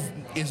Horvat move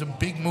is a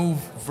big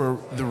move for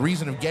the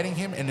reason of getting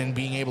him and then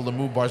being able to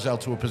move Barzal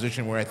to a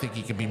position where I think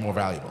he can be more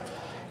valuable.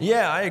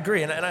 Yeah, I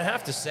agree. And I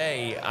have to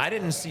say, I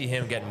didn't see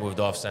him getting moved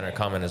off center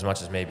coming as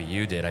much as maybe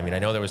you did. I mean, I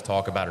know there was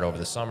talk about it over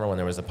the summer when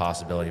there was the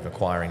possibility of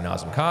acquiring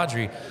Nazem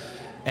Kadri.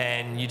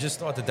 And you just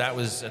thought that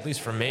was, at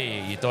least for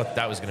me, you thought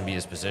that was going to be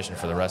his position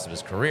for the rest of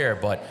his career.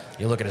 But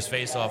you look at his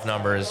face-off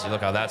numbers, you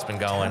look how that's been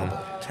going.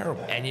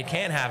 Terrible. And you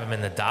can't have him in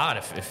the dot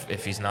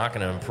if he's not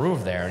going to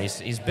improve there. And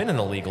he's been in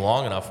the league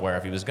long enough where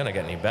if he was going to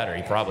get any better,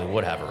 he probably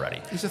would have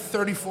already. He's a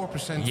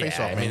 34%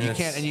 face-off man. You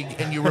can't,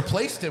 and you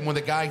replaced him with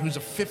a guy who's a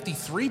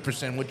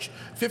 53%, which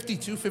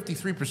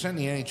 53% in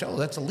the NHL,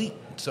 that's elite.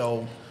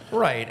 So.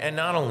 Right, and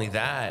not only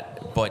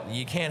that, but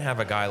you can't have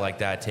a guy like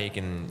that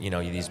taking,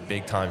 these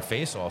big-time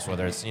face-offs,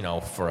 whether it's,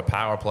 for a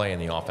power play in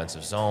the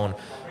offensive zone.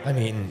 I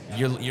mean,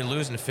 you're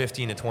losing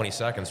 15 to 20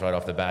 seconds right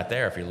off the bat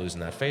there if you're losing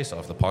that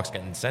face-off. The puck's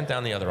getting sent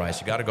down the other ice.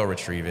 You got to go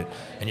retrieve it,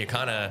 and you're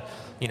kind of,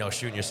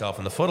 shooting yourself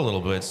in the foot a little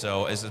bit.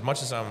 So as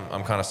much as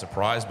I'm kind of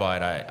surprised by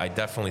it, I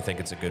definitely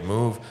think it's a good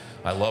move.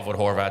 I love what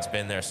Horvat's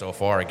been there so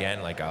far.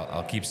 Again, like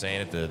I'll keep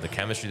saying it, the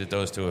chemistry that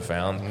those two have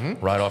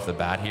found right off the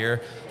bat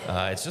here.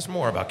 It's just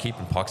more about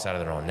keeping pucks out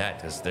of their own net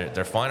because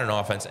they're finding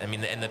offense. I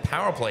mean, and the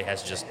power play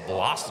has just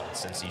blossomed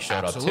since he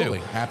showed up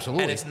too.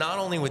 Absolutely. And it's not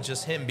only with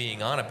just him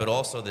being on it, but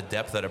also the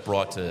depth that it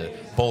brought to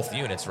both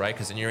units, right?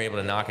 Because then you're able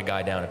to knock a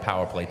guy down at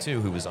power play 2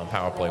 who was on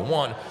power play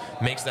 1,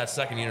 makes that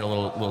second unit a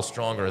little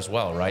stronger as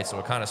well, right? So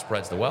it kind of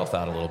spreads the wealth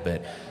out a little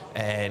bit.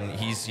 And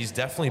he's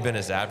definitely been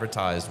as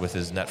advertised with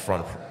his net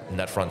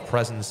front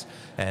presence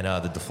and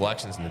the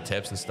deflections and the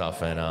tips and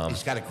stuff. And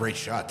he's got a great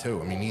shot too.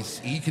 I mean,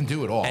 he can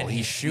do it all. And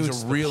he shoots.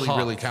 He's a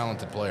really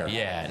talented player.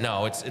 Yeah,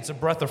 no, it's a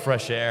breath of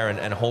fresh air,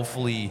 and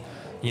hopefully,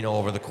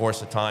 over the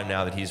course of time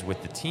now that he's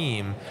with the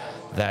team,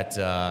 that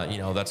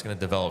that's going to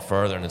develop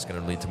further and it's going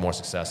to lead to more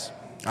success.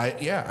 And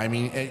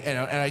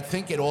I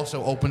think it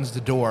also opens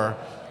the door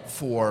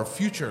for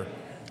future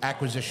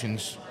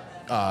acquisitions.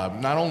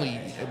 Not only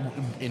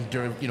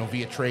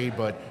via trade,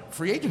 but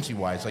free agency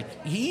wise.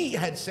 Like he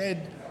had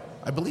said,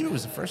 I believe it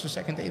was the first or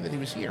second day that he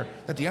was here,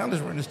 that the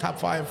Islanders were in his top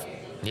 5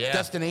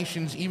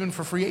 destinations even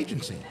for free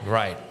agency.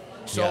 Right.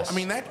 So yes. I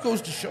mean that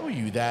goes to show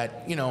you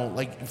that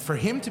for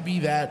him to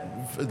be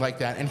like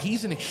that, and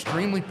he's an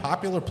extremely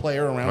popular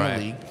player around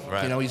the league.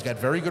 Right. He's got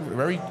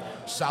very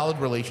solid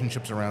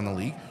relationships around the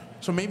league.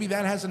 So maybe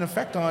that has an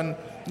effect on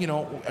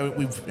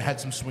we've had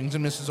some swings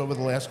and misses over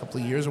the last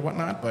couple of years or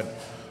whatnot, but.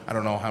 I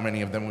don't know how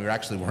many of them we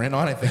were in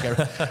on. I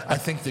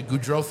think the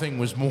Goudreau thing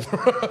was more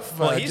of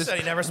well, he said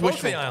he never spoke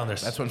to the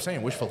Islanders. That's what I'm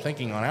saying, wishful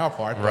thinking on our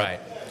part. Right.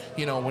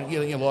 But, when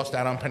you lost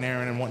out on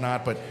Panarin and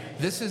whatnot, but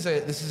this is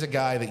a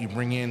guy that you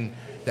bring in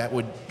that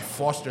would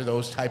foster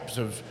those types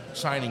of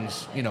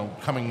signings,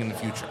 coming in the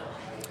future.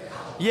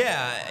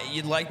 Yeah,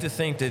 you'd like to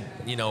think that,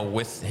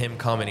 with him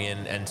coming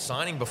in and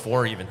signing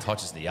before he even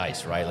touches the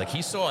ice, right? Like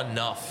he saw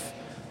enough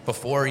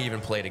before he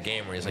even played a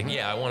game where he's like,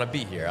 I want to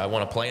be here. I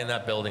want to play in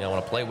that building. I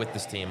want to play with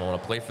this team. I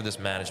want to play for this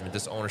management,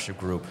 this ownership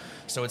group.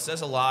 So it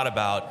says a lot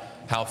about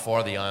how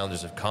far the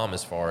Islanders have come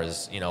as far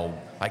as,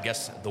 I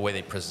guess the way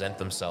they present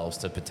themselves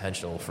to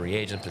potential free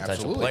agents,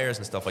 potential players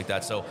and stuff like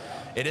that. So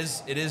it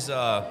is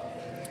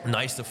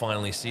nice to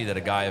finally see that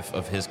a guy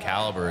of his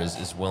caliber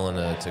is willing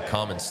to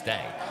come and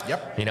stay.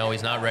 Yep.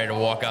 He's not ready to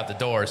walk out the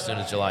door as soon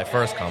as July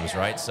 1st comes,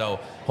 right? So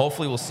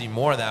hopefully we'll see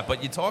more of that.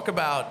 But you talk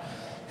about,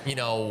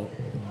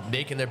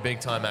 making their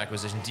big-time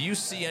acquisition. Do you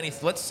see any?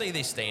 Let's say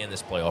they stay in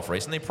this playoff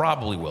race, and they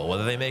probably will.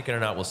 Whether they make it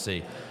or not, we'll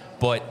see.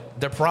 But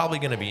they're probably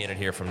going to be in it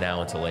here from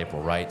now until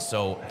April, right?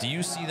 So do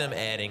you see them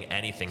adding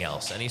anything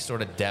else, any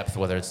sort of depth,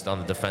 whether it's on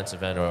the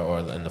defensive end or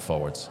in the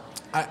forwards?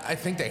 I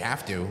think they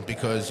have to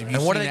because if you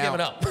and what see are they now,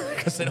 giving up?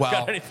 Because they don't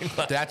got anything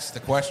left. That's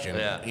the question.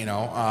 Yeah.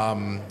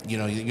 You're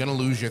going to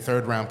lose your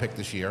 3rd-round pick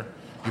this year.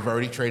 You've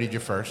already traded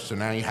your first, so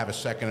now you have a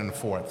second and a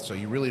fourth. So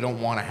you really don't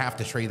want to have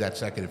to trade that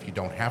second if you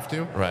don't have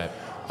to. Right.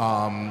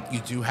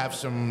 You do have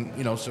some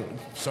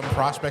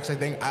prospects. I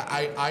think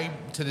I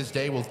to this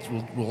day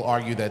will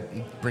argue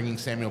that bringing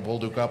Samuel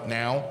Bolduc up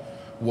now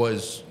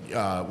was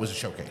a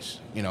showcase.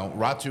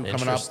 Ratu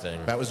coming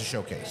up, that was a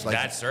showcase.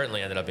 That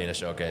certainly ended up being a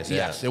showcase.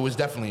 Yeah. Yes, it was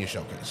definitely a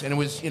showcase, and it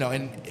was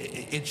and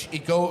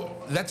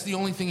that's the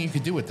only thing you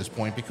could do at this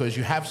point, because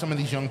you have some of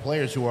these young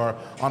players who are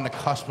on the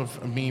cusp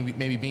of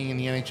maybe being in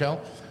the NHL.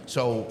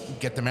 So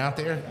get them out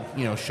there,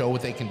 show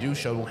what they can do,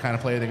 show what kind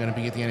of player they're going to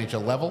be at the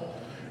NHL level.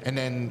 And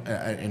then,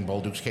 in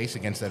Bolduc's case,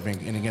 against the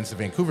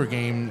Vancouver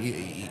game,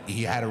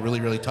 he had a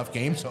really, really tough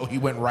game, so he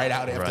went right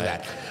out after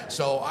that.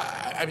 So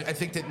I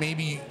think that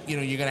maybe you're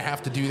going to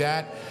have to do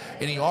that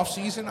in the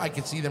offseason. I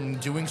could see them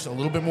doing a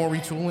little bit more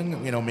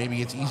retooling.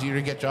 Maybe it's easier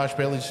to get Josh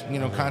Bailey's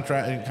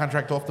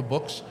contract off the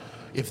books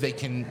if they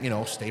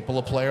can staple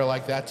a player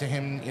like that to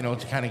him,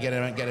 to kind of get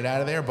it out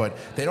of there. But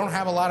they don't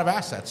have a lot of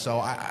assets, so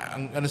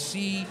I'm going to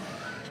see.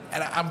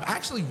 And I'm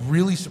actually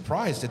really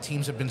surprised that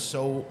teams have been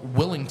so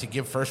willing to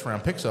give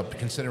first-round picks up,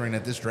 considering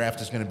that this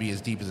draft is going to be as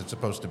deep as it's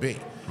supposed to be.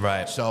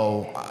 Right.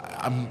 So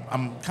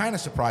I'm kind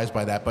of surprised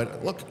by that.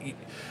 But look,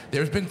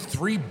 there's been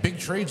 3 big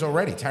trades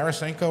already.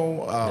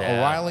 Tarasenko,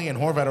 O'Reilly, and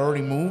Horvat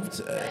already moved.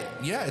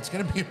 It's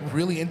going to be a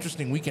really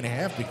interesting week and a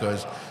half,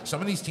 because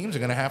some of these teams are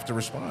going to have to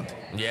respond.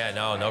 Yeah,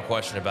 no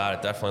question about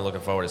it. Definitely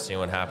looking forward to seeing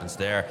what happens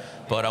there.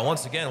 But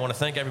once again, I want to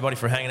thank everybody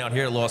for hanging out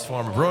here at Lost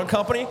Farmer Brewing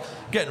Company,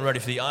 getting ready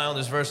for the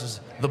Islanders versus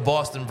the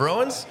Boston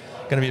Bruins.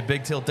 Going to be a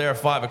big tilt there at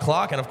 5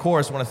 o'clock. And, of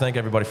course, I want to thank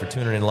everybody for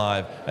tuning in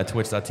live at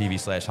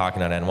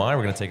twitch.tv/HockeyNightNY.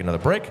 We're going to take another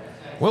break.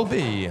 We'll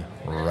be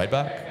right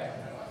back.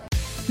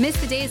 Miss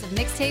the days of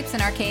mixtapes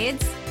and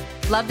arcades?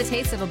 Love the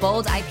taste of a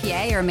bold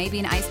IPA or maybe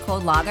an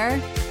ice-cold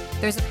lager?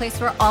 There's a place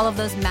where all of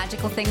those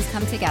magical things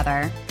come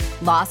together.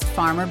 Lost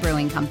Farmer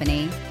Brewing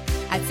Company.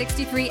 At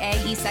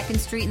 63A East 2nd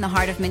Street in the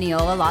heart of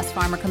Mineola, Lost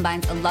Farmer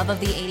combines a love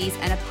of the 80s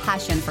and a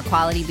passion for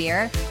quality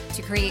beer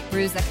to create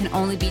brews that can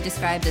only be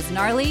described as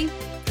gnarly,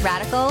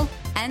 radical,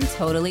 and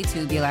totally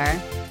tubular.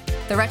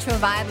 The retro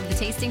vibe of the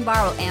tasting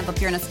bar will amp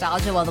up your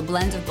nostalgia, while the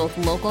blend of both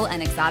local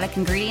and exotic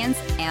ingredients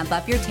amp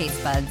up your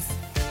taste buds.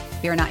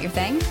 Beer not your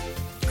thing?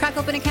 Crack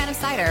open a can of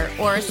cider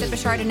or sip a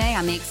Chardonnay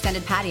on the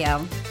extended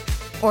patio.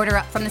 Order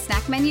up from the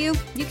snack menu.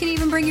 You can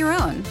even bring your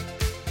own.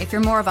 If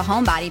you're more of a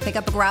homebody, pick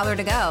up a growler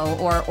to go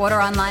or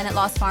order online at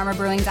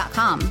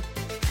lostfarmerbrewing.com.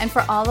 And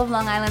for all of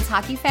Long Island's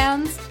hockey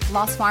fans,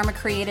 Lost Farmer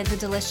created the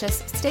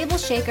delicious Stable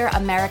Shaker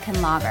American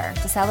Lager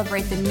to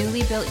celebrate the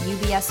newly built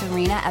UBS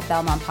Arena at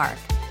Belmont Park.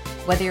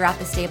 Whether you're at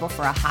the stable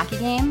for a hockey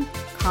game,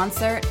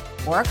 concert,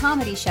 or a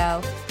comedy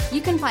show,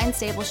 you can find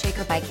Stable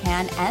Shaker by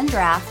can and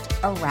draft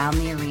around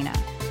the arena.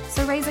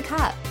 So raise a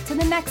cup to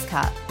the next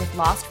cup with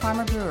Lost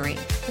Farmer Brewery,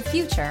 the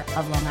future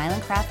of Long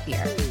Island craft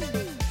beer.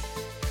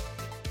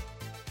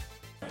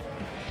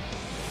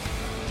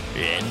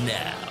 And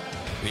now,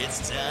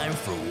 it's time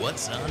for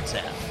What's on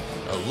Tap,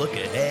 a look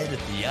ahead at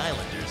the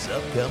Islanders'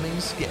 upcoming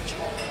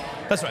schedule.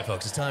 That's right,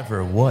 folks. It's time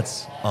for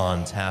What's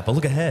on Tap, a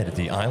look ahead at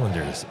the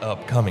Islanders'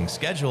 upcoming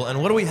schedule.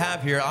 And what do we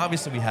have here?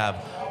 Obviously, we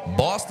have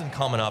Boston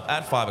coming up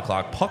at 5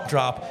 o'clock, puck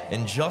drop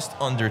in just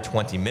under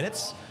 20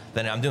 minutes.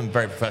 Then I'm doing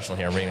very professional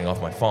here. I'm reading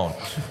off my phone.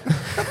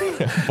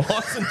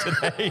 Boston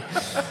today,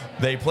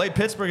 they play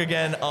Pittsburgh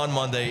again on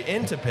Monday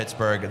into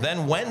Pittsburgh.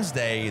 Then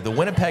Wednesday, the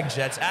Winnipeg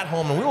Jets at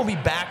home. And we will be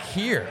back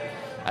here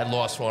at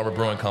Lost Farmer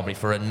Brewing Company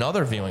for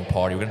another viewing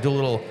party. We're going to do a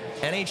little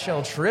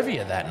NHL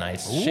trivia that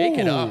night. Shake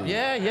it up.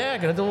 Yeah,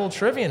 going to do a little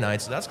trivia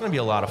night. So that's going to be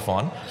a lot of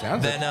fun.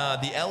 Then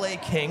the LA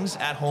Kings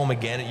at home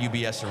again at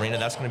UBS Arena.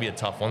 That's going to be a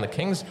tough one. The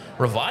Kings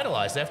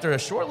revitalized after a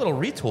short little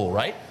retool,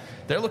 right?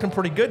 They're looking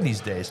pretty good these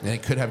days. And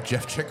it could have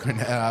Jeff Chychrun.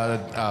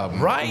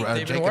 Right,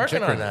 they've been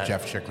working on that.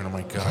 Jeff Chychrun, oh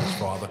my God, his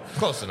father.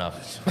 Close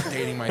enough.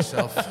 Dating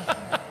myself.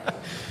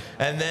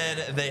 And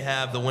then they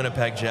have the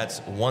Winnipeg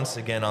Jets once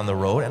again on the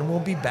road, and we'll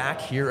be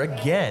back here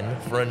again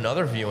for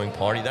another viewing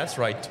party. That's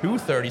right,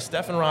 2:30.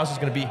 Stefan Ross is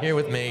going to be here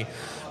with me.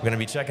 We're going to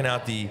be checking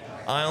out the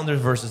Islanders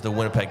versus the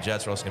Winnipeg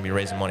Jets. We're also going to be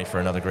raising money for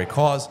another great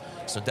cause.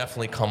 So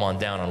definitely come on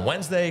down on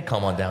Wednesday.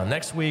 Come on down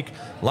next week.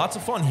 Lots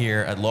of fun here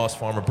at Lost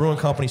Farmer Brewing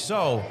Company.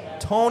 So,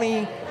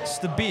 Tony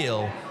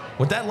Stabile,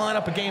 with that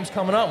lineup of games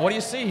coming up, what do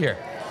you see here?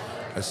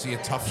 I see a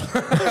tough.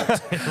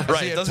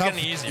 Right, it doesn't get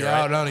any easier.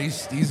 Yeah, right? No,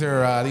 these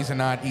are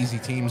not easy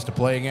teams to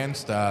play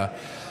against.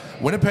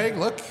 Winnipeg,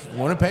 look,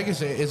 Winnipeg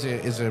is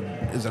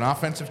an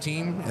offensive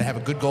team. They have a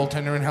good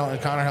goaltender in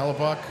Connor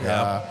Hellebuck.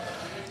 Yeah.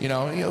 You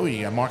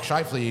got Mark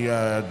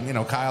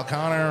Scheifele, Kyle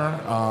Connor.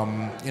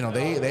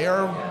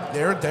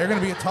 They're going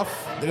to be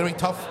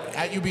tough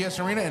at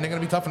UBS Arena, and they're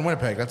going to be tough in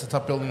Winnipeg. That's a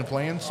tough building to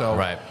play in. So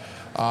right.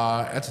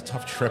 That's a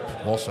tough trip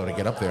also to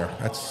get up there.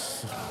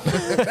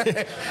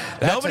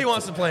 Nobody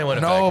wants to play in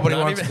Winnipeg. Nobody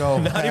wants to go.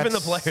 Not even the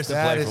players.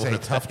 That is a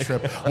tough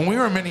trip. When we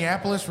were in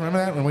Minneapolis, remember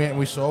that? When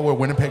we saw where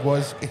Winnipeg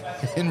was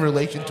in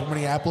relation to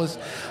Minneapolis,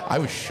 I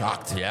was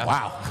shocked. Yeah.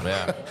 Wow.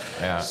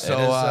 Yeah.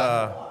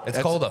 So It's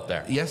cold up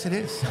there. Yes, it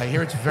is. I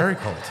hear it's very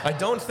cold. I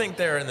don't think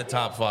they're in the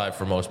top 5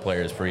 for most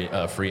players' free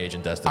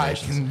agent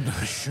destinations. I can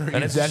assure you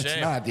and it's that a shame,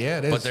 it's not. Yeah,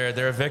 it is. But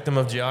they're a victim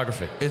of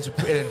geography. It's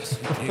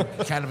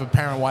kind of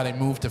apparent why they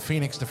moved to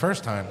Phoenix the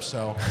first time.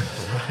 So,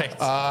 Right.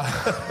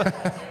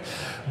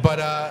 But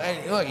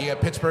hey, look, you got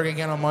Pittsburgh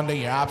again on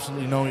Monday. You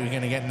absolutely know you're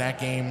going to get in that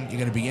game. You're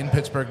going to be in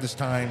Pittsburgh this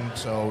time,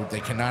 so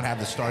they cannot have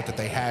the start that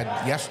they had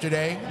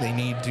yesterday. They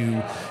need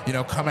to,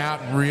 come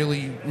out and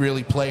really,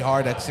 really play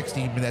hard at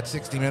 60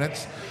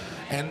 minutes.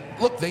 And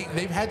look,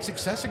 they've had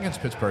success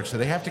against Pittsburgh, so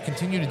they have to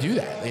continue to do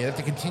that. They have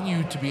to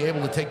continue to be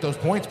able to take those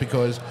points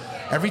because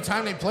every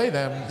time they play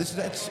them, it's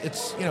a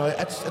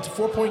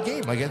 4-point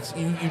game. Like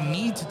you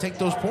need to take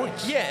those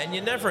points. Yeah, and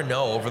you never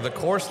know. Over the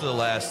course of the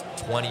last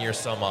 20 or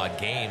some odd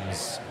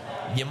games,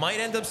 you might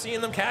end up seeing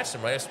them catch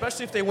them, right?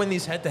 Especially if they win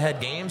these head-to-head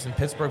games and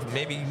Pittsburgh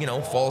maybe,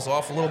 falls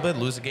off a little bit,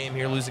 lose a game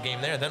here, lose a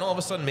game there. Then all of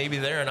a sudden maybe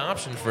they're an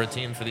option for a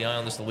team for the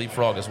Islanders to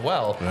leapfrog as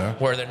well,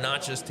 where they're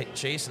not just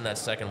chasing that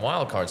second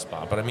wild card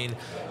spot. But, I mean,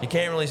 you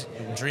can't really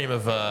dream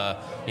of, a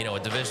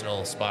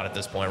divisional spot at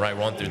this point, right?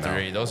 1 through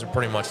 3. Those are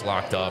pretty much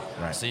locked up.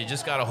 Right. So you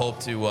just got to hope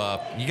to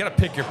you got to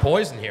pick your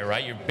poison here,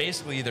 right? You're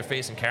basically either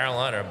facing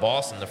Carolina or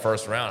Boston in the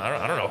first round.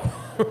 I don't know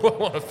who I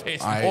want to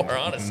face more,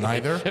 honestly.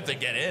 Neither. If they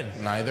get in.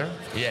 Neither.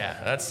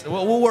 Yeah,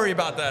 we'll worry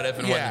about that if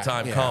and when the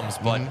time comes.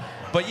 But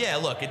Mm-hmm. but yeah,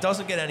 look, it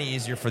doesn't get any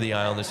easier for the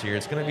Islanders here.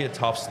 It's going to be a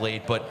tough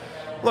slate. But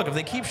look, if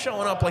they keep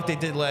showing up like they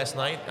did last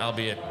night,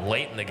 albeit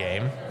late in the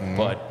game,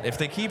 but if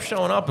they keep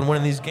showing up and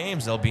winning these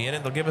games, they'll be in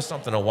it. They'll give us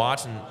something to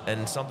watch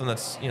and something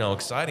that's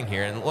exciting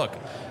here. And look,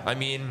 I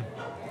mean,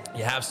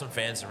 you have some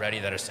fans already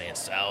that are saying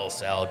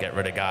sell, get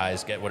rid of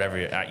guys, get whatever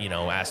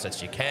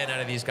assets you can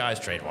out of these guys,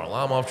 trade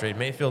Varlamov, trade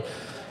Mayfield.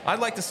 I'd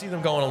like to see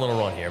them go on a little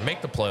run here,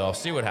 make the playoffs,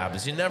 see what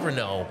happens. You never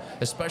know,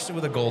 especially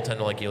with a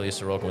goaltender like Ilya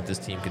Sorokin, what this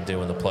team can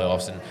do in the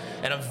playoffs.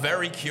 And I'm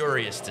very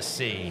curious to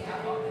see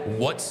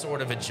what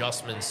sort of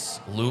adjustments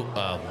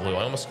I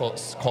almost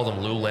called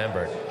him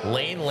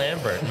Lane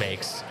Lambert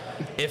makes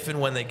if and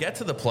when they get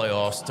to the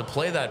playoffs to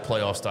play that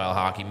playoff style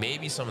hockey,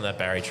 maybe some of that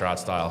Barry Trotz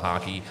style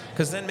hockey,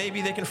 because then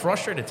maybe they can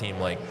frustrate a team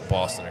like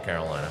Boston or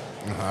Carolina.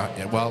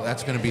 Yeah, well,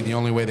 that's going to be the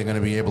only way they're going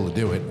to be able to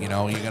do it. You're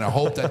going to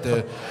hope that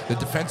the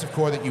defensive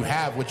core that you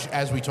have, which,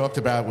 as we talked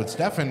about with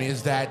Stefan,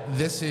 is that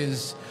this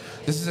is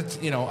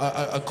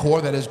a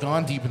core that has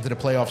gone deep into the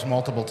playoffs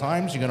multiple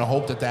times. You're going to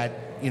hope that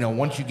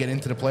once you get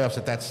into the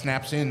playoffs, that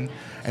snaps in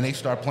and they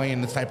start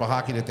playing the type of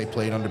hockey that they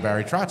played under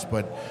Barry Trotz.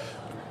 But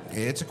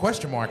it's a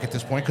question mark at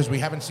this point because we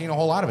haven't seen a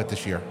whole lot of it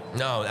this year.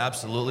 No,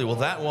 absolutely. Well,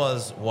 that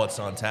was what's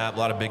on tap. A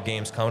lot of big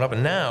games coming up.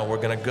 And now we're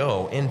going to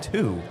go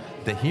into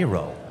the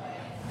hero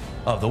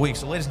of the week.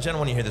 So, ladies and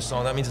gentlemen, when you hear this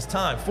song, that means it's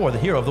time for the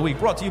hero of the week,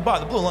 brought to you by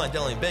the Blue Line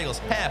Deli and Bagels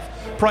half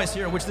price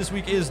hero, which this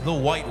week is the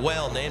White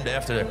Whale, named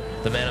after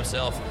the man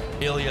himself,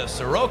 Ilya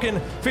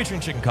Sorokin,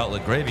 featuring chicken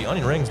cutlet, gravy,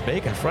 onion rings,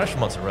 bacon, fresh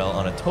mozzarella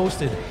on a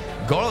toasted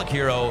garlic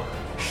hero.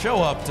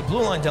 Show up to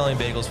Blue Line Deli and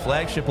Bagels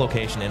flagship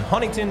location in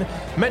Huntington,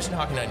 mention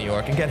Hockey Night New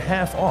York, and get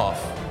half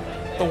off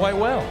the White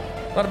Whale.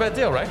 Not a bad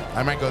deal, right?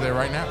 I might go there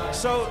right now.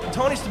 So,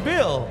 Tony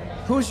Stabile,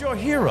 who's your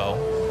hero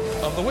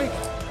of the week?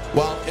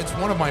 Well, it's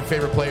one of my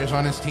favorite players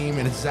on his team,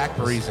 and it's Zach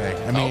Parise.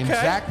 I mean,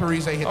 Zach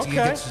Parise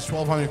hits his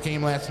 1,200th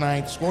game last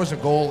night, scores a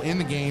goal in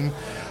the game.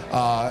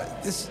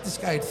 This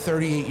guy at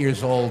 38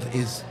 years old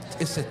is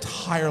a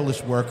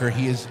tireless worker.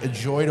 He is a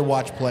joy to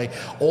watch play.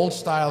 Old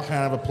style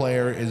kind of a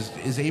player,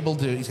 is able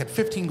to. He's had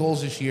 15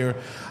 goals this year.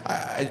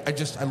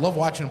 I love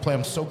watching him play.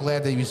 I'm so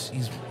glad that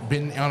he's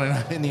been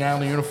in the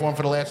Islander uniform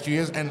for the last 2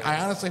 years, and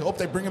I honestly hope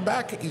they bring him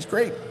back. He's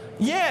great.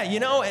 Yeah,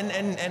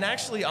 and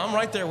actually, I'm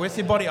right there with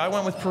you, buddy. I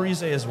went with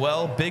Parise as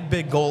well.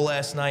 Big goal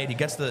last night. He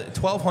gets the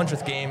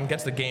 1,200th game,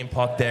 gets the game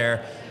puck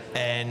there,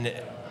 and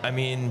I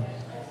mean,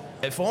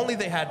 if only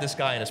they had this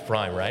guy in his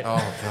prime, right?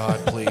 Oh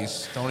God,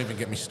 please don't even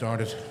get me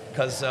started.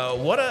 Because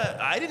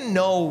I didn't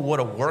know what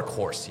a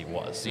workhorse he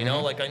was.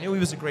 I knew he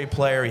was a great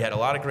player. He had a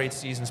lot of great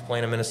seasons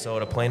playing in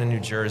Minnesota, playing in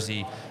New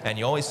Jersey, and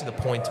you always see the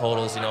point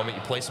totals. You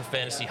play some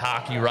fantasy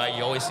hockey, right?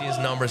 You always see his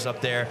numbers up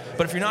there.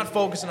 But if you're not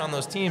focusing on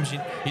those teams, you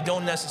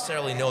don't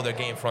necessarily know their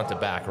game front to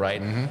back,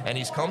 right? Mm-hmm. And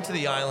he's come to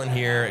the island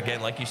here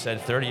again, like you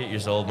said, 38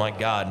 years old. My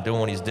God, and doing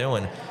what he's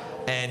doing.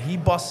 And he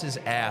busts his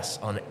ass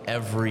on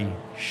every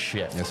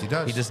shift. Yes, he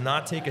does. He does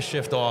not take a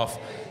shift off.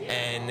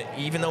 And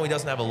even though he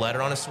doesn't have a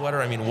letter on his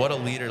sweater, I mean, what a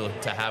leader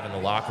to have in the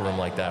locker room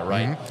like that,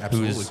 right? Mm-hmm.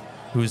 Absolutely.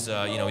 Who's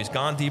he's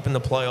gone deep in the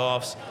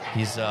playoffs.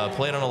 He's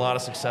played on a lot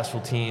of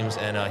successful teams,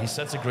 and he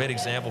sets a great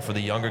example for the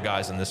younger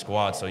guys in this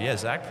squad. So, yeah,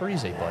 Zach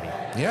Parise, buddy.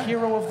 Yeah.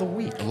 Hero of the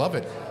week. I love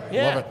it.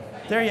 Yeah. Love it.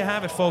 There you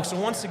have it, folks. So,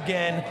 once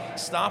again,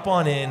 stop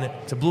on in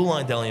to Blue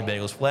Line Deli and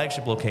Bagels,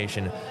 flagship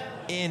location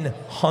in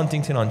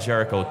Huntington on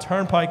Jericho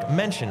Turnpike.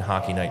 Mention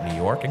Hockey Night New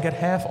York and get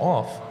half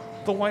off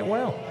the White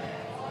Whale.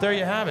 There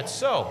you have it.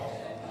 So,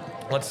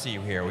 let's see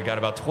here. We got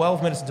about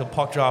 12 minutes until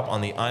puck drop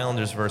on the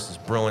Islanders versus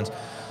Bruins.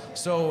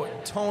 So,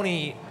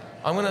 Tony,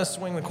 I'm going to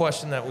swing the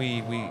question that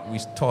we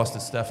tossed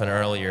at Stefan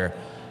earlier.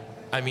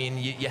 I mean,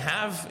 you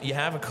have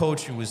a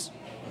coach who was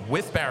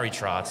with Barry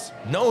Trotz,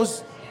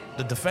 knows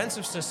the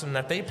defensive system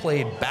that they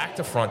played back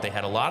to front, they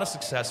had a lot of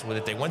success with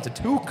it. They went to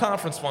 2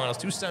 conference finals,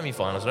 2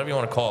 semifinals, whatever you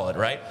want to call it,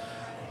 right?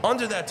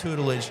 Under that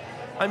tutelage,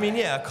 I mean,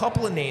 yeah, a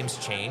couple of names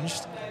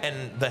changed,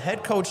 and the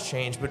head coach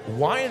changed, but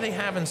why are they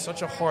having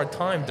such a hard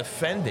time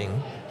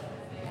defending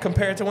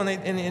compared to when they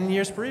in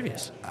years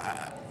previous?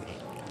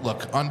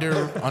 Look,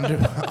 under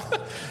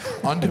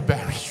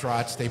Barry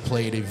Trotz, they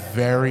played a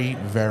very,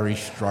 very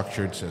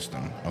structured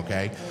system,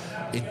 okay?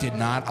 It did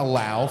not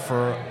allow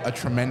for a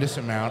tremendous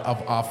amount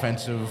of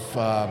offensive,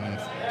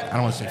 I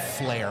don't want to say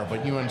flair,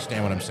 but you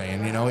understand what I'm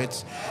saying. You know,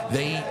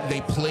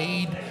 they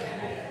played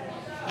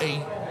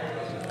a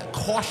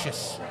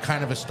cautious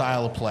kind of a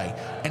style of play,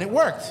 and it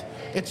worked.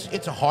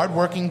 It's a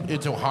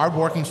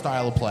hard-working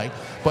style of play,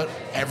 but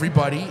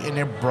everybody and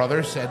their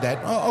brother said that,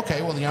 oh,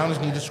 okay, well, the Islanders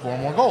need to score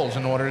more goals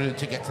in order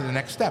to get to the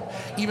next step.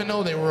 Even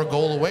though they were a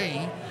goal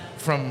away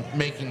from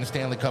making the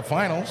Stanley Cup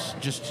Finals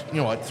just,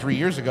 2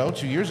 years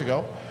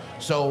ago.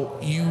 So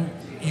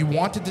you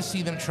wanted to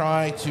see them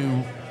try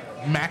to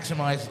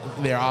maximize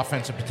their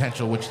offensive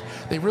potential, which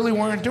they really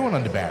weren't doing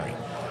under Barry.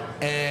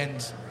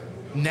 And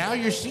now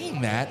you're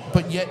seeing that,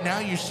 but yet now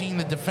you're seeing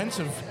the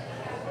defensive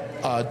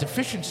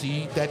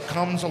deficiency that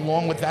comes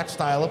along with that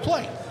style of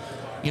play.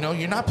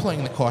 You're not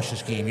playing the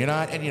cautious game. You're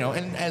not,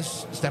 and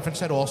as Stefan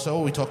said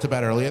also, we talked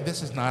about earlier,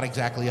 this is not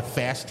exactly a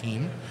fast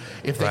team.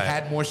 If they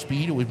had more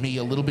speed, it would be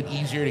a little bit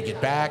easier to get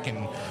back,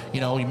 and,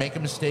 you make a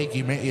mistake,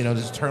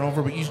 there's a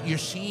turnover, but you're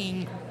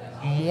seeing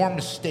more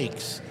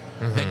mistakes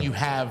than you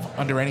have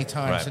under any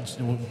time since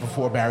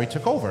before Barry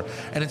took over.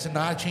 And it's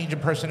not a change in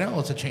personnel,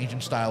 it's a change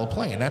in style of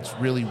play. And that's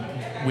really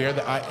where,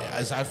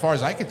 as far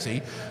as I could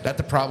see, that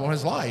the problem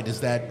has lied, is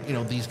that,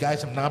 these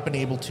guys have not been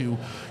able to,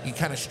 you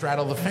kind of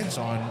straddle the fence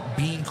on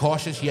being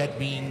cautious yet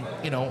being,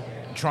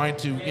 trying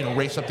to,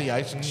 race up the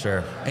ice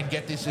and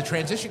get this. The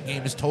transition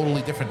game is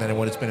totally different than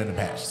what it's been in the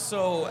past.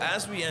 So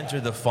as we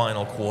enter the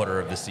final quarter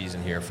of the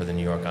season here for the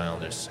New York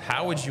Islanders,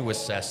 how would you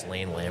assess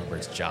Lane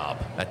Lambert's job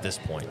at this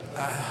point?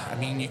 I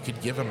mean, you could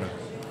give him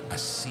a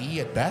C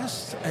at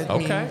best. I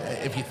mean,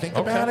 if you think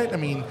about it, I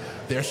mean,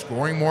 they're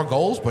scoring more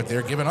goals, but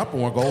they're giving up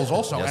more goals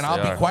also. Yes, and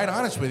I'll be quite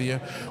honest with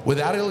you,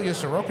 without Ilya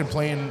Sorokin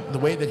playing the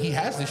way that he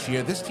has this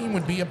year, this team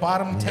would be a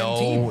bottom 10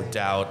 team. No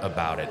doubt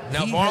about it.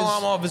 Now,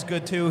 Varlamov is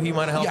good too. He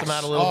might have helped them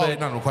out a little bit.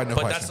 No question.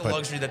 But that's the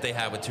luxury that they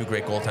have with 2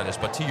 great goaltenders.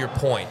 But to your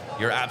point,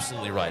 you're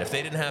absolutely right. If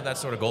they didn't have that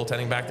sort of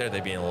goaltending back there,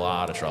 they'd be in a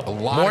lot of trouble.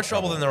 More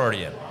trouble than they're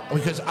already in.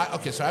 Because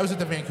so I was at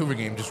the Vancouver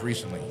game just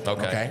recently.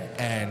 Okay.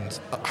 And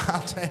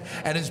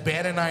and as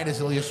bad a night as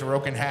Ilya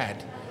Sorokin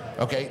had,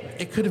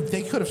 they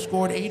could have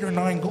scored 8 or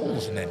 9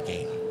 goals in that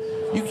game.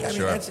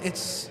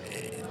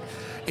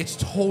 It's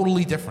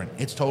totally different.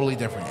 It's totally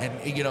different. And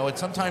it's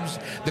sometimes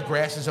the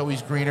grass is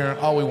always greener.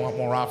 Oh, we want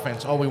more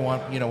offense. Oh, we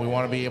want we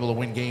want to be able to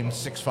win games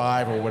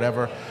 6-5 or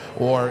whatever.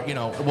 Or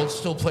we'll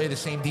still play the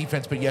same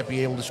defense but yet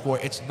be able to score.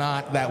 It's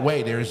not that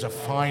way. There's a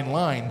fine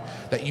line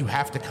that you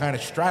have to kind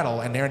of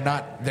straddle, and they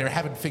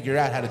haven't figured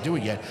out how to do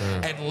it yet.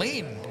 And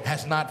Lane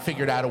has not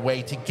figured out a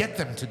way to get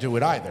them to do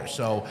it either.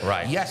 So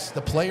yes,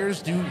 the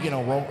players do.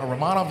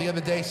 Romanov the other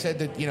day said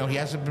that he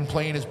hasn't been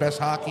playing his best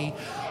hockey.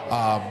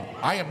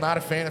 I am not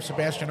a fan of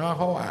Sebastian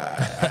Aho.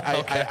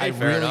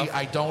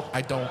 I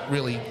don't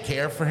really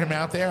care for him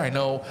out there.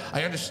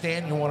 I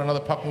understand you want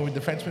another puck-moving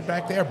defenseman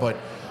back there, but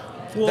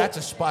that's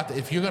a spot that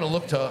if you're going to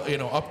look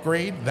to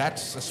upgrade,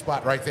 that's a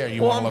spot right there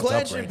you want to look to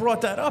upgrade. I'm glad you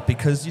brought that up,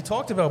 because you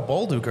talked about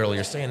Bolduc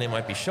earlier, saying they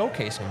might be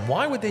showcasing.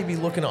 Why would they be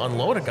looking to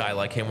unload a guy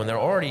like him when they're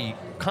already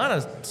kind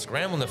of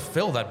scrambling to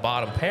fill that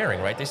bottom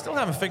pairing, right? They still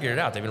haven't figured it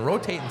out. They've been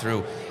rotating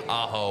through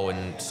Aho,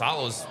 and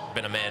Salo's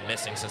been a man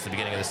missing since the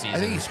beginning of the season. I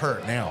think he's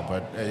hurt now,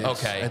 but I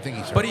think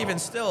he's hurt. But even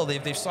still,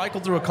 they've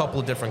cycled through a couple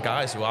of different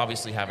guys who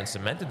obviously haven't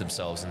cemented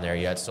themselves in there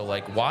yet. So,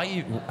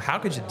 how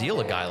could you deal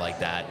a guy like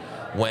that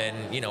when,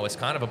 it's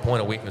kind of a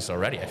point of weakness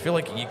already? I feel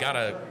like you got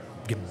to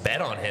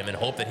bet on him and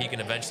hope that he can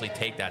eventually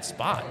take that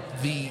spot.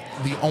 The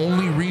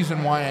only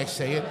reason why I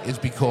say it is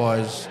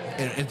because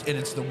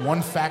it's the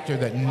one factor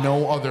that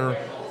no other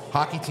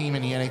hockey team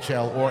in the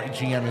NHL or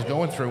GM is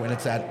going through, and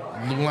it's that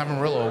Lou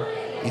Lamoriello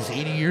is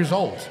 80 years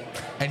old,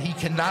 and he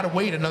cannot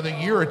wait another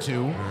year or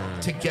two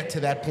to get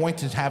to that point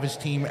to have his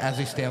team as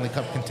a Stanley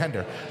Cup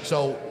contender.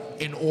 So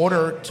in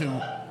order to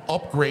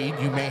upgrade,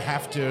 you may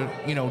have to,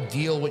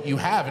 deal what you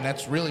have, and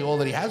that's really all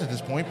that he has at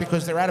this point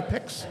because they're out of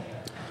picks.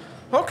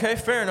 Okay,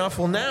 fair enough.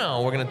 Well,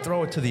 now we're going to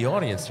throw it to the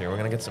audience here. We're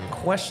going to get some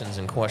questions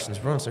and questions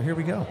brewing, so here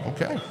we go.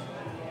 Okay.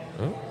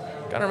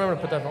 Got to remember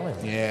to put that volume.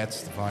 Yeah,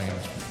 it's the volume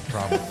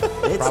problem.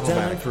 It's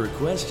time for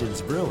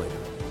Questions Brewing,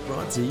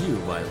 brought to you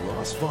by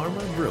Lost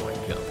Farmer Brewing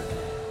Company.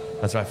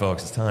 That's right,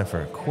 folks. It's time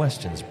for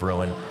Questions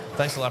Brewing.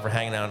 Thanks a lot for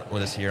hanging out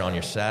with us here on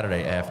your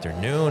Saturday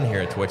afternoon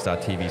here at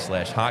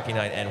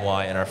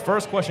twitch.tv/HockeyNightNY. And our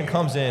first question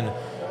comes in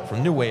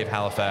from New Wave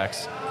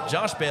Halifax.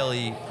 Josh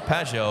Bailey,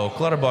 Pajot,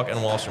 Clutterbuck, and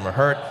Wallstrom are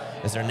hurt.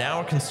 Is there now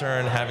a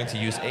concern having to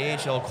use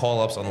AHL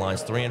call-ups on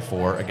lines 3 and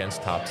 4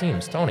 against top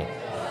teams? Tony?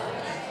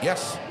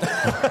 Yes.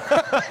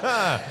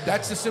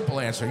 That's the simple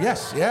answer.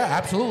 Yes. Yeah,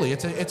 absolutely.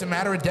 It's a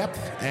matter of depth.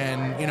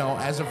 And,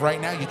 as of right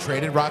now, you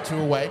traded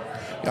Ratu away.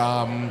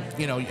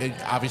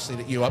 Obviously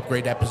that you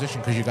upgrade that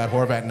position because you got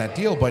Horvat in that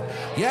deal. But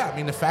yeah, I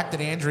mean the fact that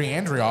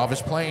Andriov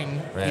is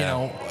playing,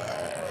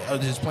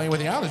 is playing with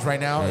the Islanders right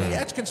now,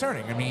 that's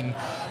concerning. I mean,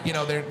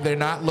 they're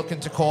not looking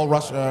to call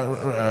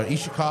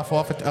Ishikov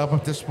off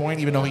at this point,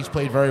 even though he's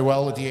played very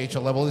well at the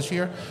AHL level this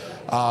year.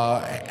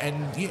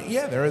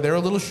 They're a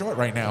little short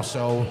right now.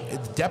 So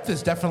depth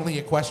is definitely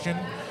a question.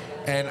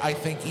 And I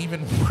think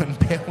even when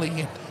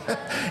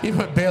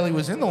Bailey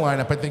was in the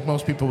lineup, I think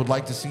most people would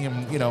like to see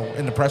him,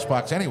 in the press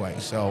box anyway.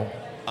 So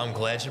I'm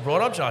glad you brought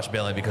up Josh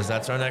Bailey because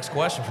that's our next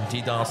question from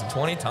T. Donaldson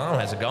 20. Tom,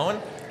 how's it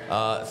going?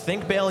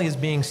 Think Bailey is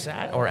being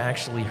sat or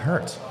actually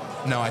hurt?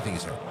 No, I think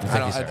he's hurt.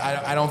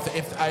 I don't.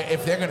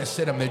 If they're going to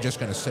sit him, they're just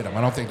going to sit him.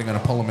 I don't think they're going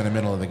to pull him in the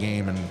middle of the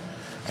game and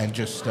then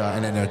just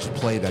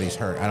play that he's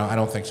hurt. I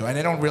don't think so. And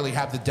they don't really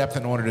have the depth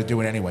in order to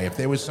do it anyway. If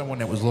there was someone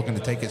that was looking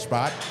to take his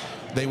spot,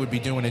 they would be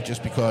doing it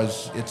just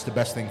because it's the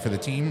best thing for the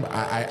team.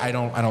 I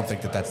don't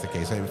think that that's the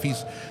case.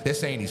 If they're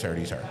saying he's hurt,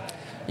 he's hurt.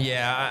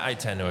 Yeah, I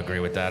tend to agree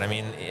with that. I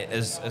mean,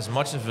 as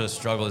much of a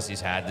struggle as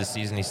he's had this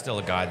season, he's still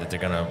a guy that they're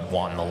going to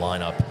want in the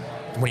lineup.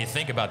 When you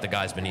think about the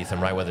guys beneath him,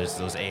 right, whether it's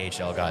those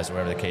AHL guys or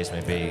whatever the case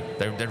may be,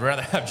 they'd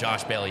rather have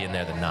Josh Bailey in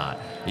there than not,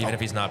 even if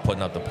he's not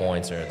putting up the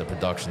points or the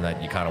production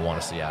that you kind of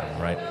want to see out of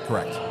him, right?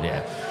 Correct.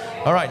 Yeah.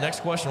 All right,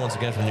 next question once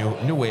again from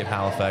New Wave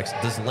Halifax.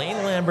 Does Lane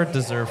Lambert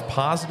deserve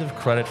positive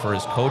credit for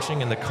his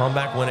coaching in the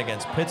comeback win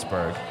against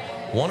Pittsburgh?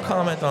 One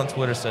comment on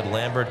Twitter said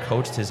Lambert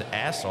coached his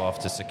ass off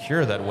to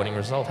secure that winning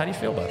result. How do you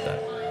feel about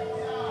that?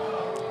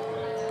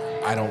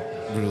 I don't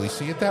really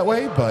see it that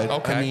way, but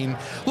okay. I mean,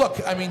 look,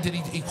 did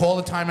he call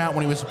the timeout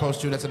when he was supposed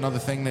to? That's another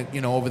thing that,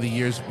 over the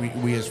years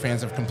we as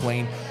fans have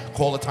complained.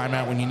 Call the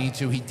timeout when you need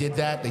to. He did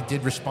that. They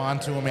did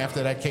respond to him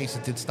after that case.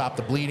 It did stop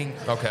the bleeding.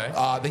 Okay.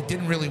 They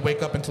didn't really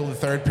wake up until the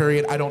third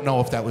period. I don't know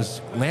if that was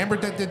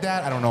Lambert that did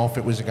that. I don't know if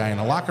it was a guy in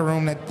the locker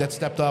room that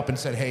stepped up and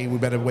said, hey, we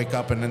better wake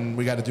up and then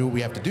we got to do what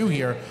we have to do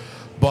here.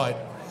 But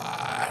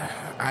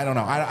I don't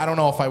know. I don't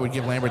know if I would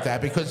give Lambert that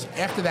because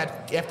after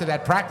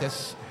that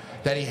practice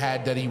that he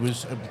had, that he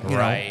was,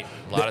 right.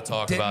 A lot of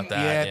talk about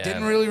that. Yeah,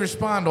 didn't really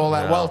respond all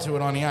that well to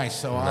it on the ice.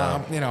 So,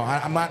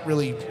 I'm not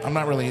really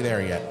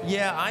there yet.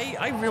 Yeah,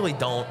 I really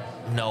don't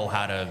know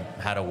how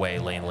to weigh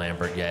Lane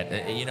Lambert yet.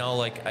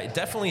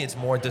 Definitely it's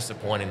more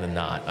disappointing than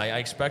not. I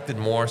expected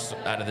more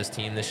out of this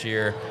team this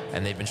year,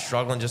 and they've been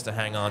struggling just to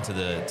hang on to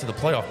the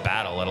playoff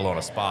battle, let alone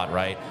a spot,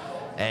 right?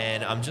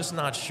 And I'm just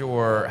not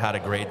sure how to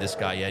grade this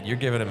guy yet. You're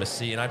giving him a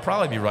C, and I'd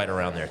probably be right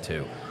around there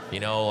too.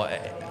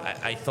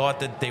 I thought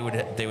that they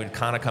would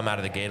kind of come out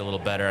of the gate a little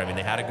better. I mean,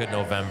 they had a good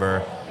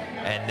November,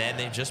 and then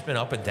they've just been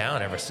up and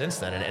down ever since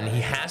then. And he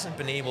hasn't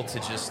been able to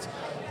just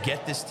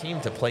get this team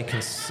to play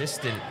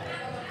consistent,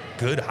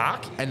 good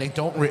hockey. And they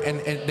don't.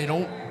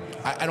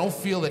 I don't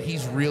feel that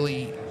he's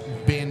really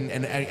been.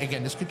 And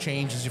again, this could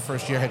change as your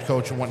first-year head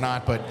coach and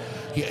whatnot, but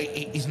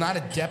he's not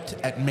adept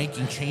at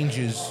making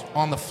changes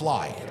on the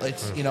fly.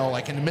 It's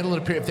like in the middle of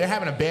the period. If they're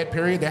having a bad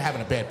period, they're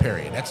having a bad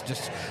period.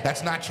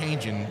 That's not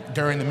changing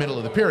during the middle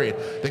of the period.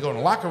 They go in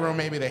the locker room,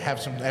 maybe they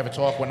have a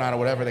talk, whatnot, or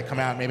whatever. They come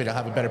out, maybe they'll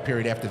have a better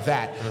period after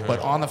that. Mm-hmm. But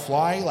on the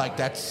fly,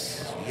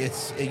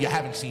 you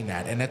haven't seen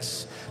that, and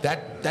that's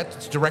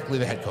directly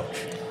the head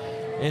coach.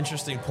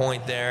 Interesting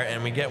point there,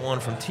 and we get one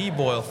from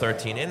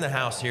T-Boyle13 in the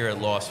house here at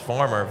Lost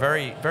Farmer.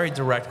 Very, very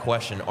direct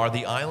question. Are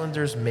the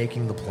Islanders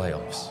making the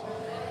playoffs?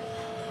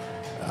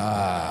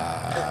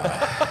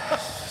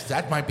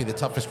 That might be the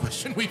toughest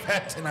question we've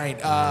had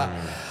tonight.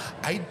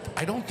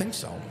 I don't think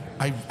so.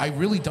 I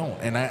really don't.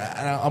 And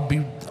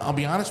I'll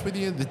be honest with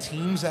you. The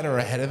teams that are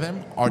ahead of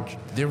them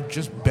they're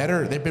just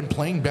better. They've been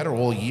playing better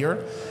all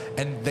year,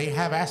 and they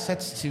have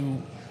assets to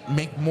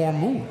make more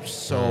moves.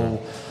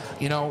 So.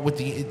 With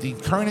the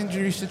current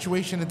injury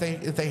situation that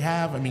they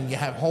have, you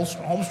have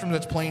Holmstrom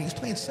that's playing. He's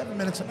playing 7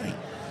 minutes a night.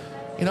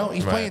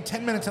 He's playing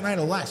 10 minutes a night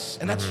or less,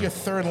 and that's your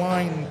third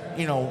line,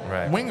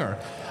 winger.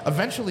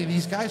 Eventually,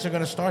 these guys are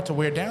going to start to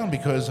wear down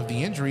because of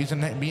the injuries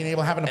and being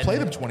able to play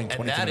them 22 minutes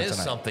a night. And that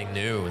is something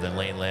new that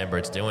Lane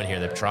Lambert's doing here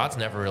that Trotz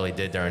never really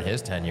did during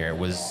his tenure.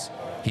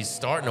 He's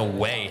starting to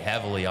lean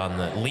heavily on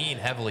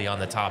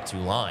the top two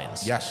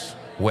lines. Yes.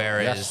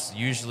 Whereas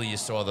usually you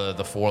saw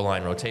the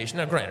four-line rotation.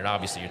 Now, granted,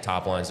 obviously your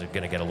top lines are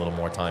going to get a little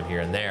more time here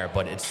and there,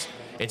 but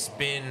it's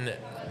been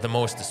the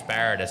most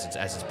disparate as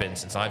it's been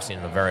since I've seen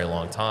it in a very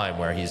long time,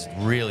 where he's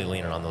really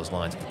leaning on those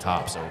lines at the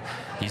top. So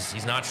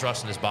he's not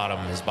trusting his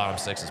bottom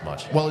six as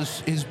much. Well,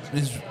 his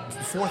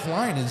fourth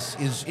line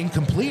is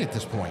incomplete at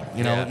this point.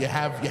 You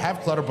have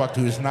Clutterbuck,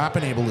 who has not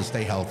been able to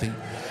stay healthy.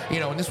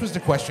 And this was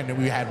the question that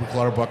we had with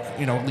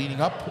Clutterbuck. Leading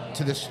up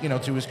to this,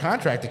 to his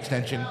contract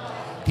extension.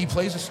 He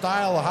plays a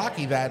style of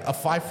hockey that a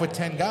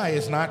 5'10" guy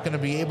is not going to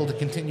be able to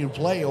continue to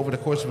play over the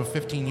course of a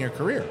 15-year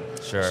career.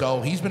 Sure.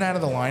 So he's been out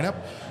of the lineup.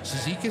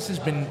 Cizikas has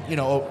been,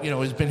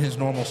 has been his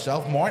normal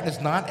self. Martin is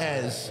not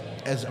as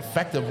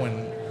effective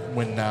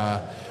when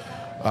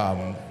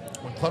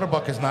when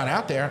Clutterbuck is not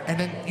out there, and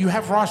then you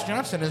have Ross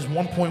Johnston as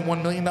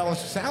 $1.1 million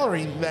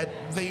salary that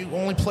they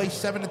only play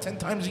 7 to 10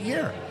 times a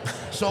year.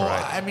 So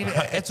Right. I mean,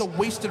 it's a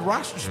wasted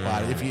roster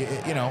spot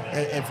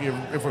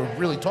if we're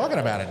really talking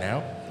about it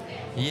now.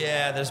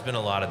 Yeah, there's been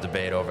a lot of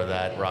debate over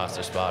that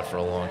roster spot for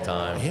a long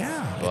time.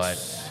 Yeah,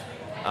 But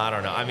I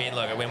don't know. I mean,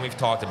 look, we've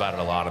talked about it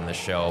a lot on the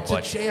show, It's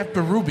but a JF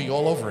Berube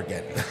all over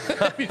again.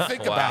 If you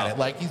think Wow. about it,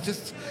 like he's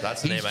just.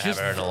 That's the he's name I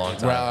haven't heard in a long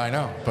time. Well, I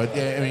know, but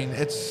I mean,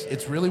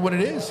 it's really what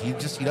it is. He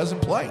doesn't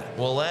play.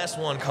 Well, last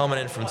one coming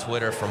in from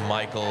Twitter from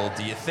Michael.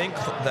 Do you think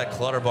that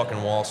Clutterbuck and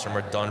Wahlstrom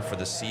are done for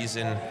the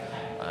season?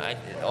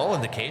 All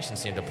indications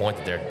seem to point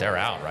that they're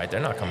out, right? They're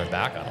not coming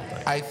back, I don't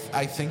think.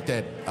 I think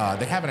that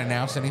they haven't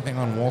announced anything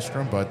on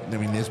Wahlstrom, but I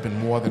mean, there's been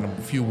more than a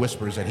few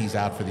whispers that he's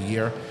out for the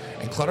year.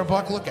 And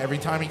Clutterbuck, look, every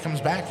time he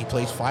comes back, he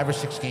plays 5 or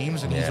 6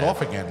 games and he's Yeah.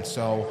 off again.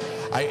 So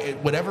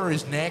whatever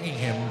is nagging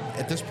him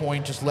at this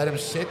point, just let him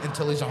sit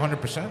until he's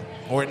 100%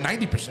 or at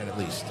 90% at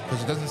least,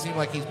 because it doesn't seem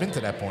like he's been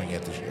to that point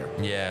yet this year.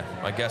 Yeah,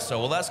 I guess so.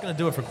 Well, that's going to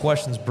do it for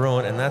Questions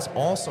Brewing, and that's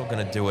also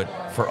going to do it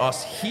for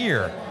us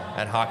here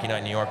at Hockey Night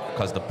in New York,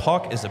 because the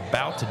puck is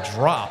about to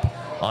drop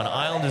on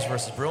Islanders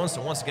versus Bruins. So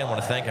once again, I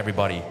want to thank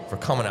everybody for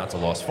coming out to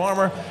Lost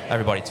Farmer,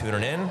 everybody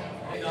tuning in.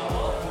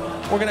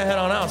 We're going to head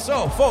on out.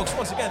 So, folks,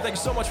 once again, thank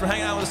you so much for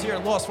hanging out with us here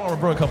at Lost Farmer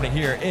Brewing Company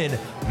here in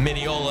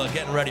Mineola,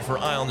 getting ready for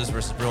Islanders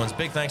versus Bruins.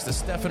 Big thanks to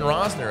Stefan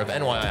Rosner of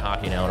NYI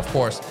Hockey Now, and, of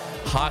course,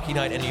 Hockey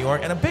Night in New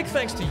York. And a big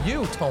thanks to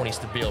you, Tony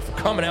Stabile, for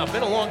coming out.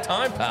 Been a long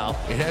time, pal.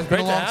 It has Great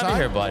been a long to have time. you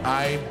here, bud.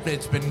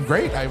 It's been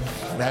great.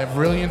 I've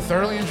really and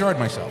thoroughly enjoyed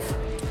myself.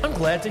 I'm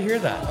glad to hear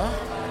that.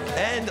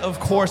 And, of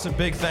course, a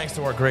big thanks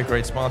to our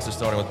great sponsors,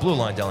 starting with Blue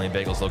Line Deli and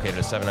Bagels, located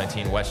at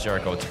 719 West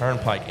Jericho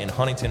Turnpike in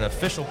Huntington,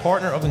 official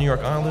partner of the New York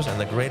Islanders and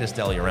the greatest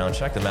deli around.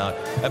 Check them out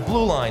at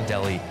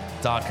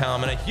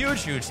BlueLineDeli.com. And a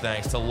huge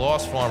thanks to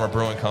Lost Farmer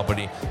Brewing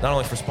Company, not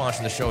only for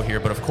sponsoring the show here,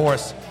 but, of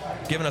course,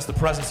 giving us the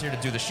presence here to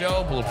do the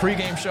show, a little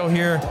pregame show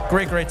here.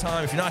 Great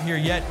time. If you're not here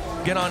yet,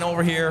 get on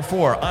over here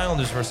for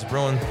Islanders versus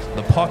Bruins.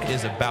 The puck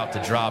is about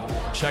to drop.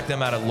 Check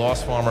them out at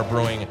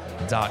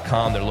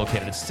lostfarmerbrewing.com. They're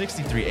located at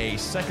 63A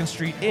 2nd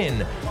Street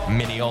in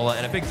Mineola.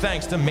 And a big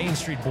thanks to Main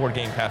Street Board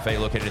Game Cafe,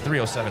 located at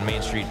 307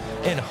 Main Street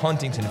in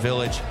Huntington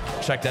Village.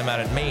 Check them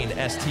out at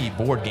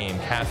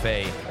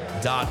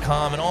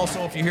mainstboardgamecafe.com. And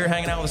also, if you're here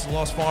hanging out with us at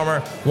Lost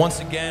Farmer, once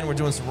again, we're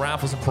doing some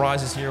raffles and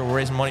prizes here. We're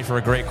raising money for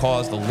a great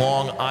cause, the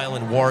Long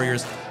Island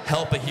Warriors.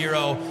 Help a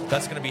Hero.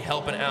 That's going to be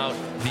helping out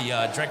the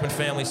Drenkman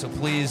family, so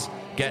please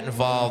get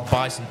involved,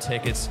 buy some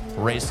tickets,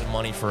 raise some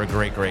money for a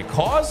great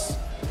cause.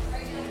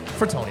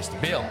 For Tony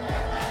Stabile,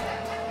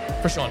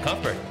 for Sean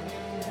Cuthbert,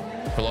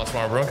 for Lost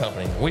Farmer Brewing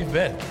Company, we've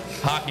been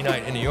Hockey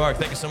Night in New York.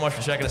 Thank you so much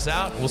for checking us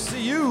out. We'll see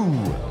you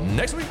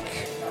next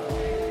week.